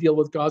mind a deal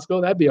with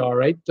Costco. That'd be all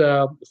right.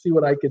 See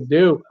what I can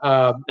do.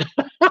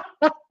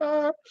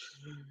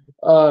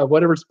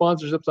 Whatever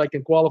sponsorships I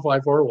can qualify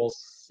for, we'll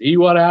see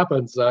what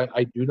happens.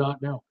 I do not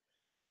know.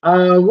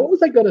 What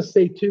was I going to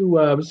say too?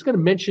 I was just going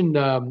to mention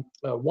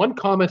one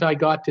comment I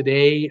got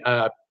today.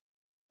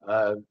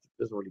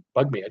 Doesn't really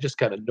bug me. I just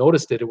kind of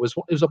noticed it. It was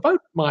about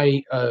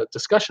my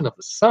discussion of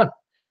the sun,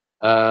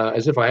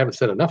 as if I haven't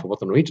said enough about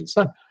the Norwegian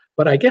sun.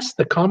 But I guess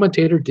the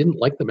commentator didn't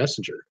like the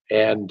messenger,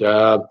 and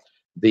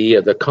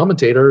the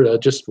commentator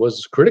just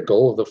was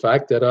critical of the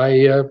fact that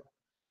I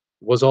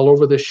was all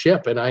over this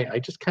ship, and I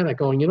just kind of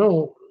going,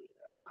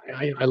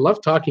 I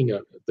love talking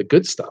the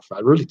good stuff. I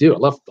really do. I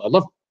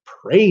love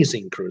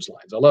praising cruise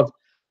lines. I love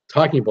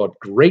talking about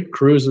great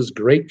cruises,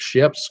 great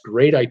ships,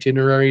 great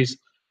itineraries,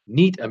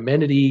 neat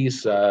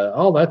amenities,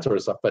 all that sort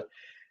of stuff. But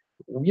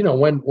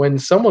when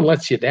someone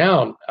lets you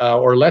down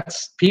or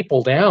lets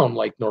people down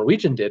like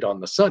Norwegian did on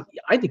the sun,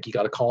 I think you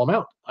got to call them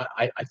out.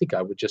 I think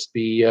I would just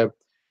be, I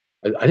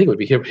think it would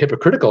be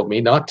hypocritical of me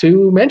not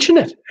to mention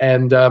it.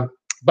 And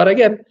but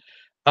again,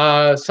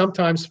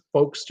 sometimes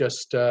folks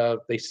just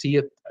they see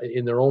it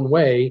in their own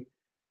way,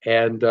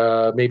 and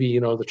maybe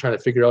they're trying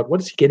to figure out what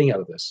is he getting out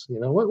of this.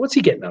 What's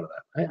he getting out of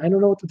that? I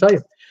don't know what to tell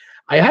you.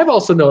 I have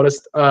also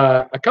noticed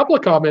a couple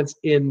of comments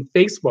in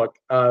Facebook.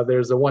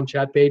 There's a one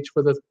chat page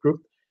for the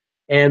group,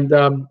 and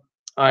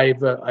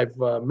I've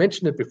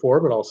mentioned it before,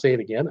 but I'll say it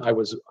again. I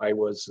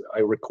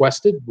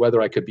requested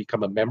whether I could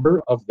become a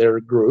member of their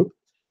group,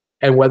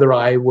 and whether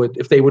I would,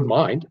 if they would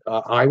mind.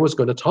 I was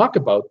going to talk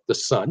about the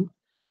sun,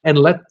 and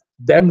let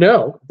them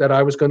know that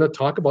I was going to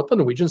talk about the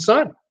Norwegian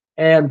sun.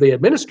 And the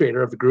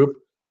administrator of the group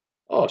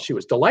oh, she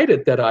was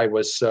delighted that I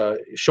was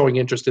showing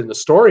interest in the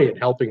story and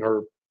helping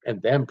her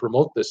and them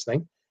promote this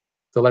thing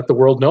to let the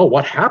world know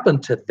what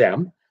happened to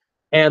them.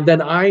 And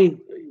then I,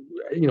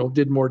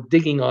 did more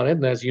digging on it.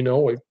 And as you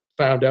know, I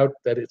found out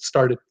that it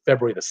started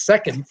February the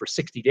 2nd. For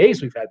 60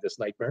 days, we've had this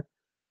nightmare.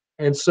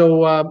 And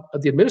so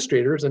the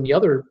administrators and the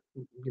other,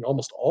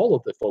 almost all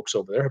of the folks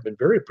over there have been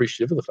very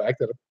appreciative of the fact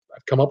that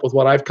I've come up with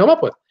what I've come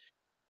up with.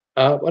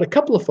 But a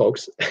couple of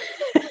folks,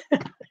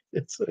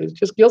 it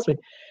just kills me.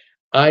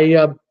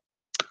 I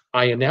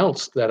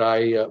announced that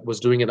I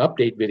was doing an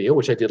update video,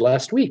 which I did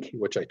last week,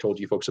 which I told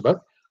you folks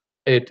about.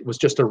 It was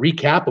just a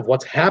recap of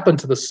what's happened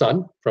to the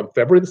sun from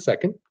February the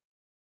 2nd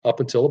up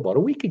until about a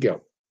week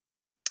ago,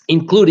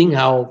 including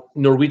how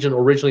Norwegian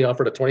originally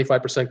offered a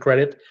 25%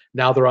 credit.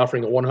 Now they're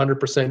offering a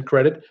 100%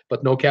 credit,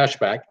 but no cash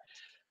back.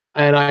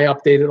 And I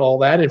updated all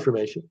that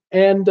information.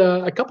 And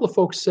a couple of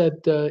folks said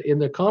in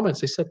their comments,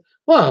 they said,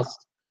 well,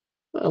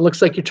 it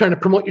looks like you're trying to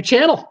promote your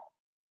channel.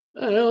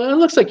 It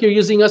looks like you're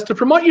using us to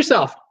promote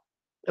yourself.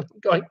 I'm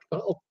going,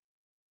 well,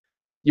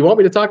 you want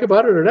me to talk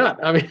about it or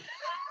not? I mean,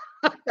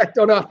 I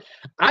don't know.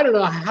 I don't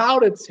know how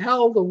to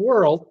tell the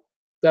world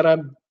that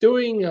I'm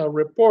doing a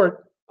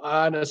report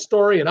on a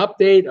story, an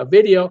update, a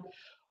video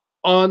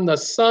on the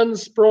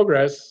sun's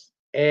progress.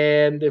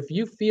 And if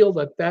you feel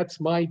that that's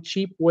my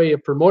cheap way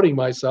of promoting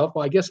myself,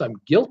 well, I guess I'm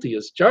guilty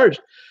as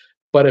charged.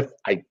 But if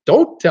I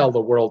don't tell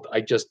the world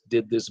I just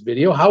did this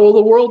video, how will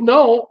the world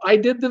know I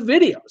did the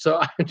video?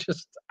 So I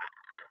just,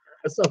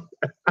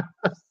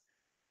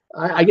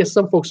 I guess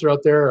some folks are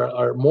out there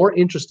are more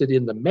interested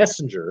in the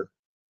messenger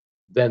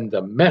than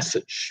the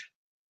message.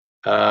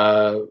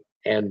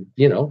 And,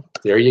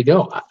 there you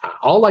go.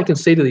 All I can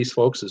say to these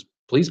folks is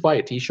please buy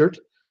a t-shirt,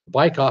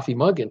 buy a coffee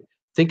mug, and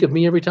think of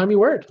me every time you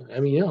wear it. I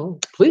mean,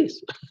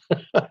 please.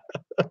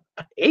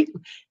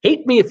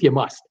 hate me if you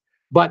must,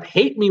 but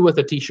hate me with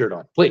a t-shirt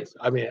on, please.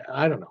 I mean,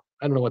 I don't know.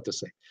 I don't know what to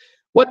say.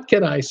 What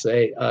can I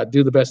say?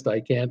 Do the best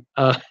I can.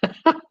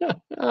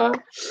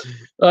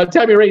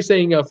 Tammy Ray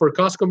saying for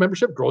Costco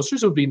membership,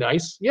 groceries would be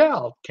nice.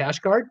 Yeah, cash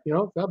card,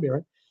 that'll be all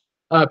right.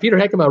 Peter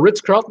Heckema, Ritz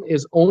Carlton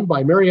is owned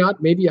by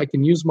Marriott. Maybe I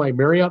can use my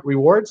Marriott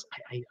rewards.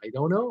 I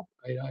don't know.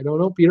 I don't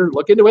know, Peter.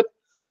 Look into it.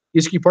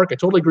 Iski Park, I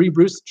totally agree,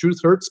 Bruce. The truth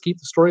hurts. Keep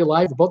the story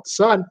alive about the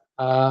sun.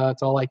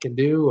 That's all I can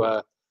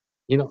do.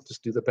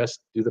 Just do the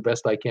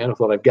best I can with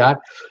what I've got.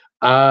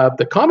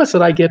 The comments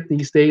that I get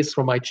these days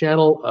from my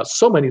channel,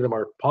 so many of them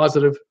are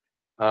positive,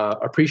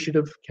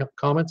 appreciative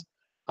comments.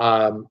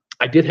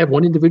 I did have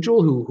one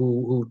individual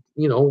who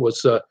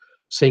was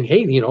saying,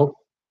 hey,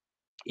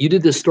 you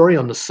did this story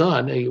on the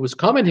sun. He was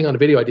commenting on a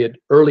video I did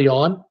early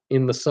on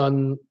in the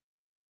Sun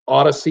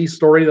Odyssey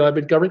story that I've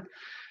been covering.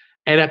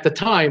 And at the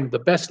time, the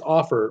best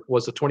offer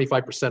was a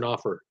 25%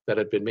 offer that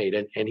had been made.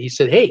 And he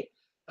said, hey,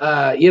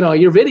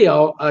 your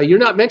video, you're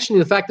not mentioning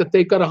the fact that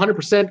they've got a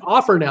 100%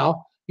 offer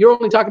now. You're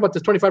only talking about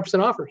this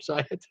 25% offer. So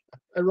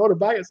I wrote it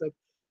back and said,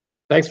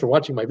 thanks for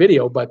watching my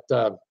video. But,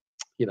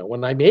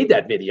 when I made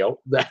that video,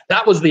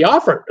 that was the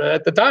offer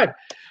at the time.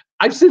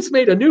 I've since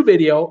made a new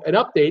video, an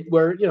update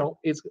where,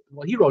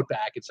 he wrote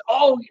back and said,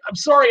 oh, I'm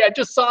sorry, I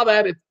just saw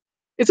that.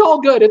 It's all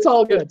good. It's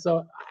all good.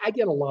 So I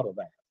get a lot of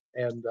that.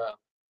 And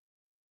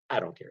I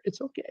don't care.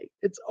 It's okay.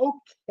 It's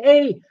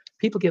okay.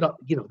 People get up,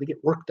 they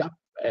get worked up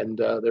and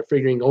they're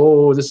figuring,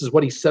 oh, this is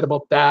what he said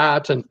about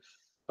that. And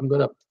I'm going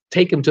to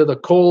take him to the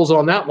coals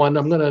on that one.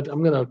 I'm going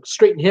to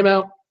straighten him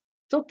out.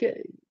 It's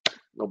okay.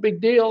 No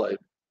big deal.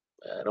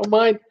 I don't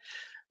mind.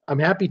 I'm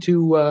happy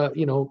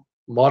to,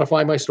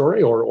 modify my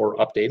story or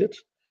update it.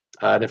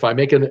 And if I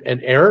make an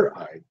error,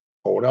 I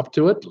own up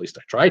to it. At least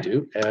I try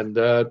to, and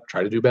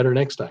try to do better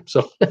next time.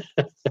 So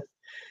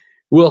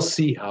we'll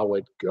see how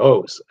it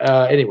goes.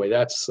 Anyway,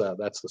 that's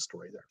the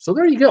story there. So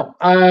there you go.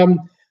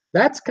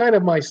 That's kind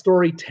of my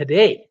story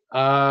today.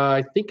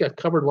 I think I've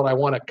covered what I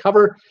want to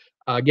cover.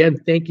 Again,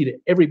 thank you to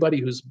everybody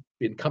who's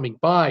been coming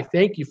by.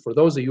 Thank you for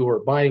those of you who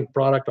are buying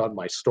product on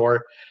my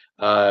store.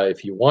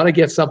 If you want to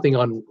get something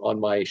on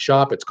my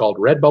shop, it's called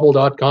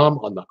redbubble.com.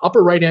 On the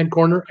upper right-hand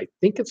corner, I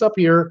think it's up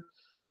here,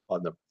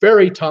 on the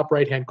very top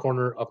right-hand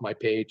corner of my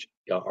page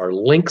are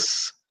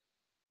links.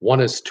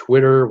 One is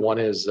Twitter, one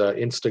is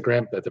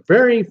Instagram. At the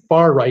very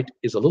far right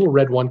is a little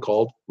red one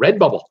called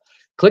Redbubble.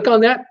 Click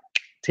on that,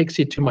 takes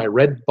you to my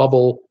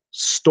Redbubble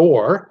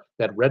store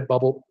that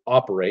Redbubble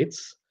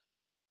operates.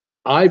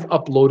 I've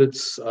uploaded,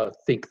 I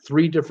think,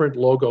 3 different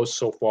logos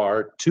so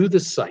far to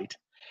the site.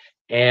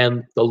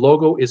 And the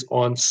logo is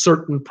on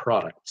certain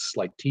products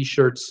like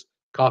T-shirts,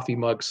 coffee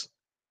mugs,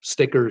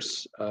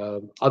 stickers,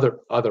 other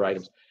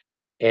items.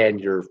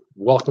 And you're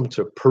welcome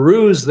to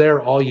peruse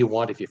there all you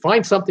want. If you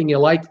find something you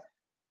like,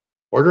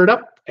 order it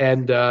up,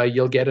 and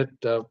you'll get it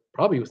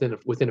probably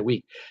within a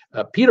week.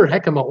 Peter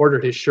Heckema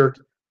ordered his shirt,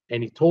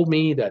 and he told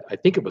me that I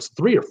think it was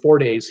 3 or 4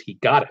 days he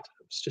got it.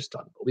 It was just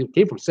unbelievable. It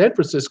came from San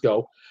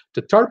Francisco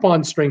to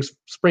Tarpon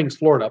Springs,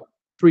 Florida,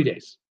 3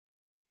 days.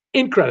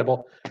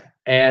 Incredible.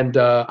 And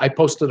I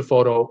posted a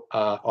photo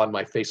on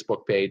my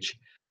Facebook page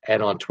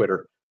and on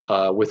Twitter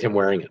with him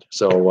wearing it.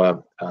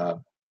 So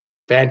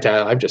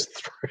Fantastic. I'm just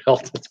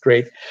thrilled. It's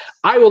great.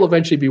 I will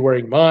eventually be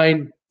wearing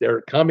mine.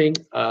 They're coming.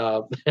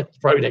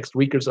 Probably next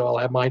week or so I'll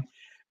have mine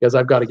because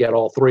I've got to get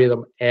all three of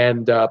them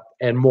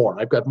and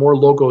more. I've got more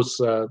logos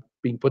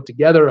being put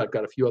together. I've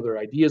got a few other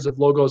ideas of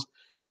logos,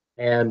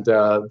 and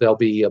there'll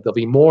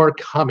be more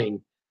coming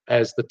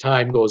as the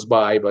time goes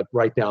by. But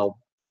right now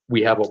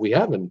we have what we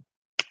have, and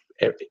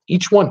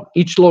each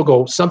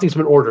logo, something's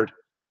been ordered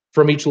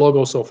from each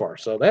logo so far.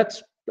 So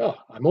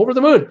I'm over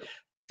the moon.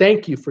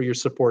 Thank you for your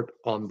support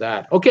on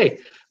that. Okay,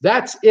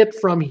 that's it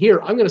from here.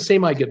 I'm going to say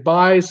my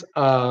goodbyes.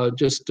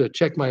 Just to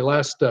check my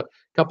last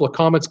couple of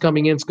comments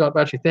coming in. Scott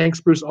Batchley,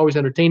 thanks, Bruce. Always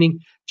entertaining.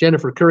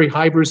 Jennifer Curry,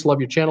 hi, Bruce. Love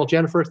your channel.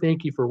 Jennifer,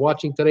 thank you for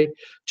watching today.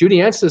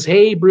 Judy Ann says,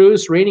 hey,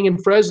 Bruce, raining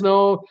in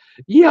Fresno.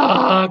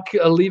 Yuck.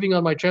 Leaving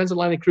on my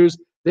transatlantic cruise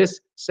this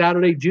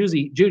Saturday.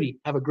 Judy,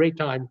 have a great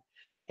time.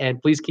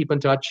 And please keep in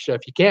touch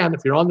if you can.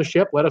 If you're on the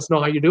ship, let us know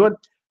how you're doing.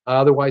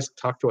 Otherwise,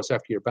 talk to us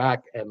after you're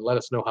back and let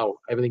us know how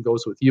everything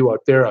goes with you out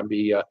there. I'd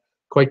be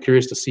quite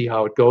curious to see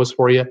how it goes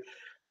for you.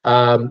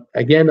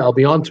 Again, I'll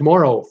be on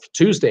tomorrow,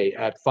 Tuesday,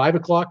 at 5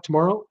 o'clock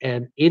tomorrow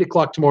and 8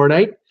 o'clock tomorrow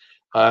night.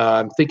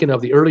 I'm thinking of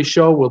the early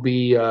show will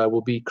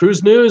be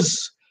cruise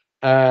news,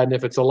 and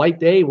if it's a light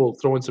day, we'll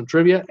throw in some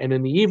trivia. And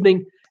in the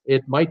evening,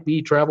 it might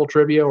be travel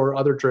trivia or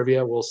other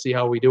trivia. We'll see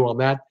how we do on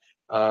that.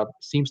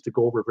 Seems to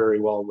go over very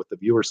well with the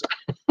viewers.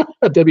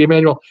 Debbie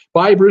Emanuel,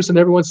 bye, Bruce, and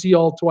everyone. See you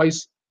all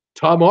twice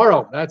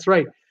tomorrow. That's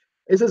right.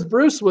 This is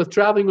Bruce with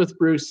Traveling with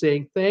Bruce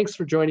saying thanks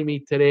for joining me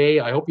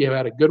today. I hope you have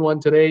had a good one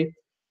today.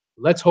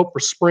 Let's hope for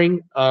spring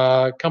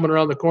coming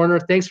around the corner.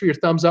 Thanks for your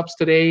thumbs ups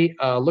today.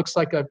 Looks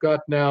like I've got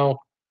now,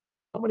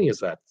 how many is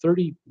that?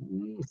 30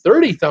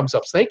 thumbs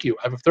ups. Thank you.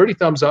 I have 30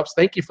 thumbs ups.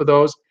 Thank you for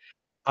those.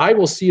 I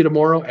will see you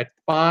tomorrow at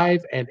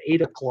 5 and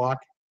 8 o'clock.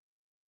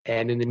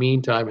 And in the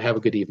meantime, have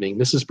a good evening.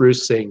 This is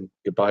Bruce saying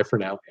goodbye for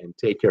now and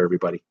take care,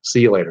 everybody.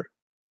 See you later.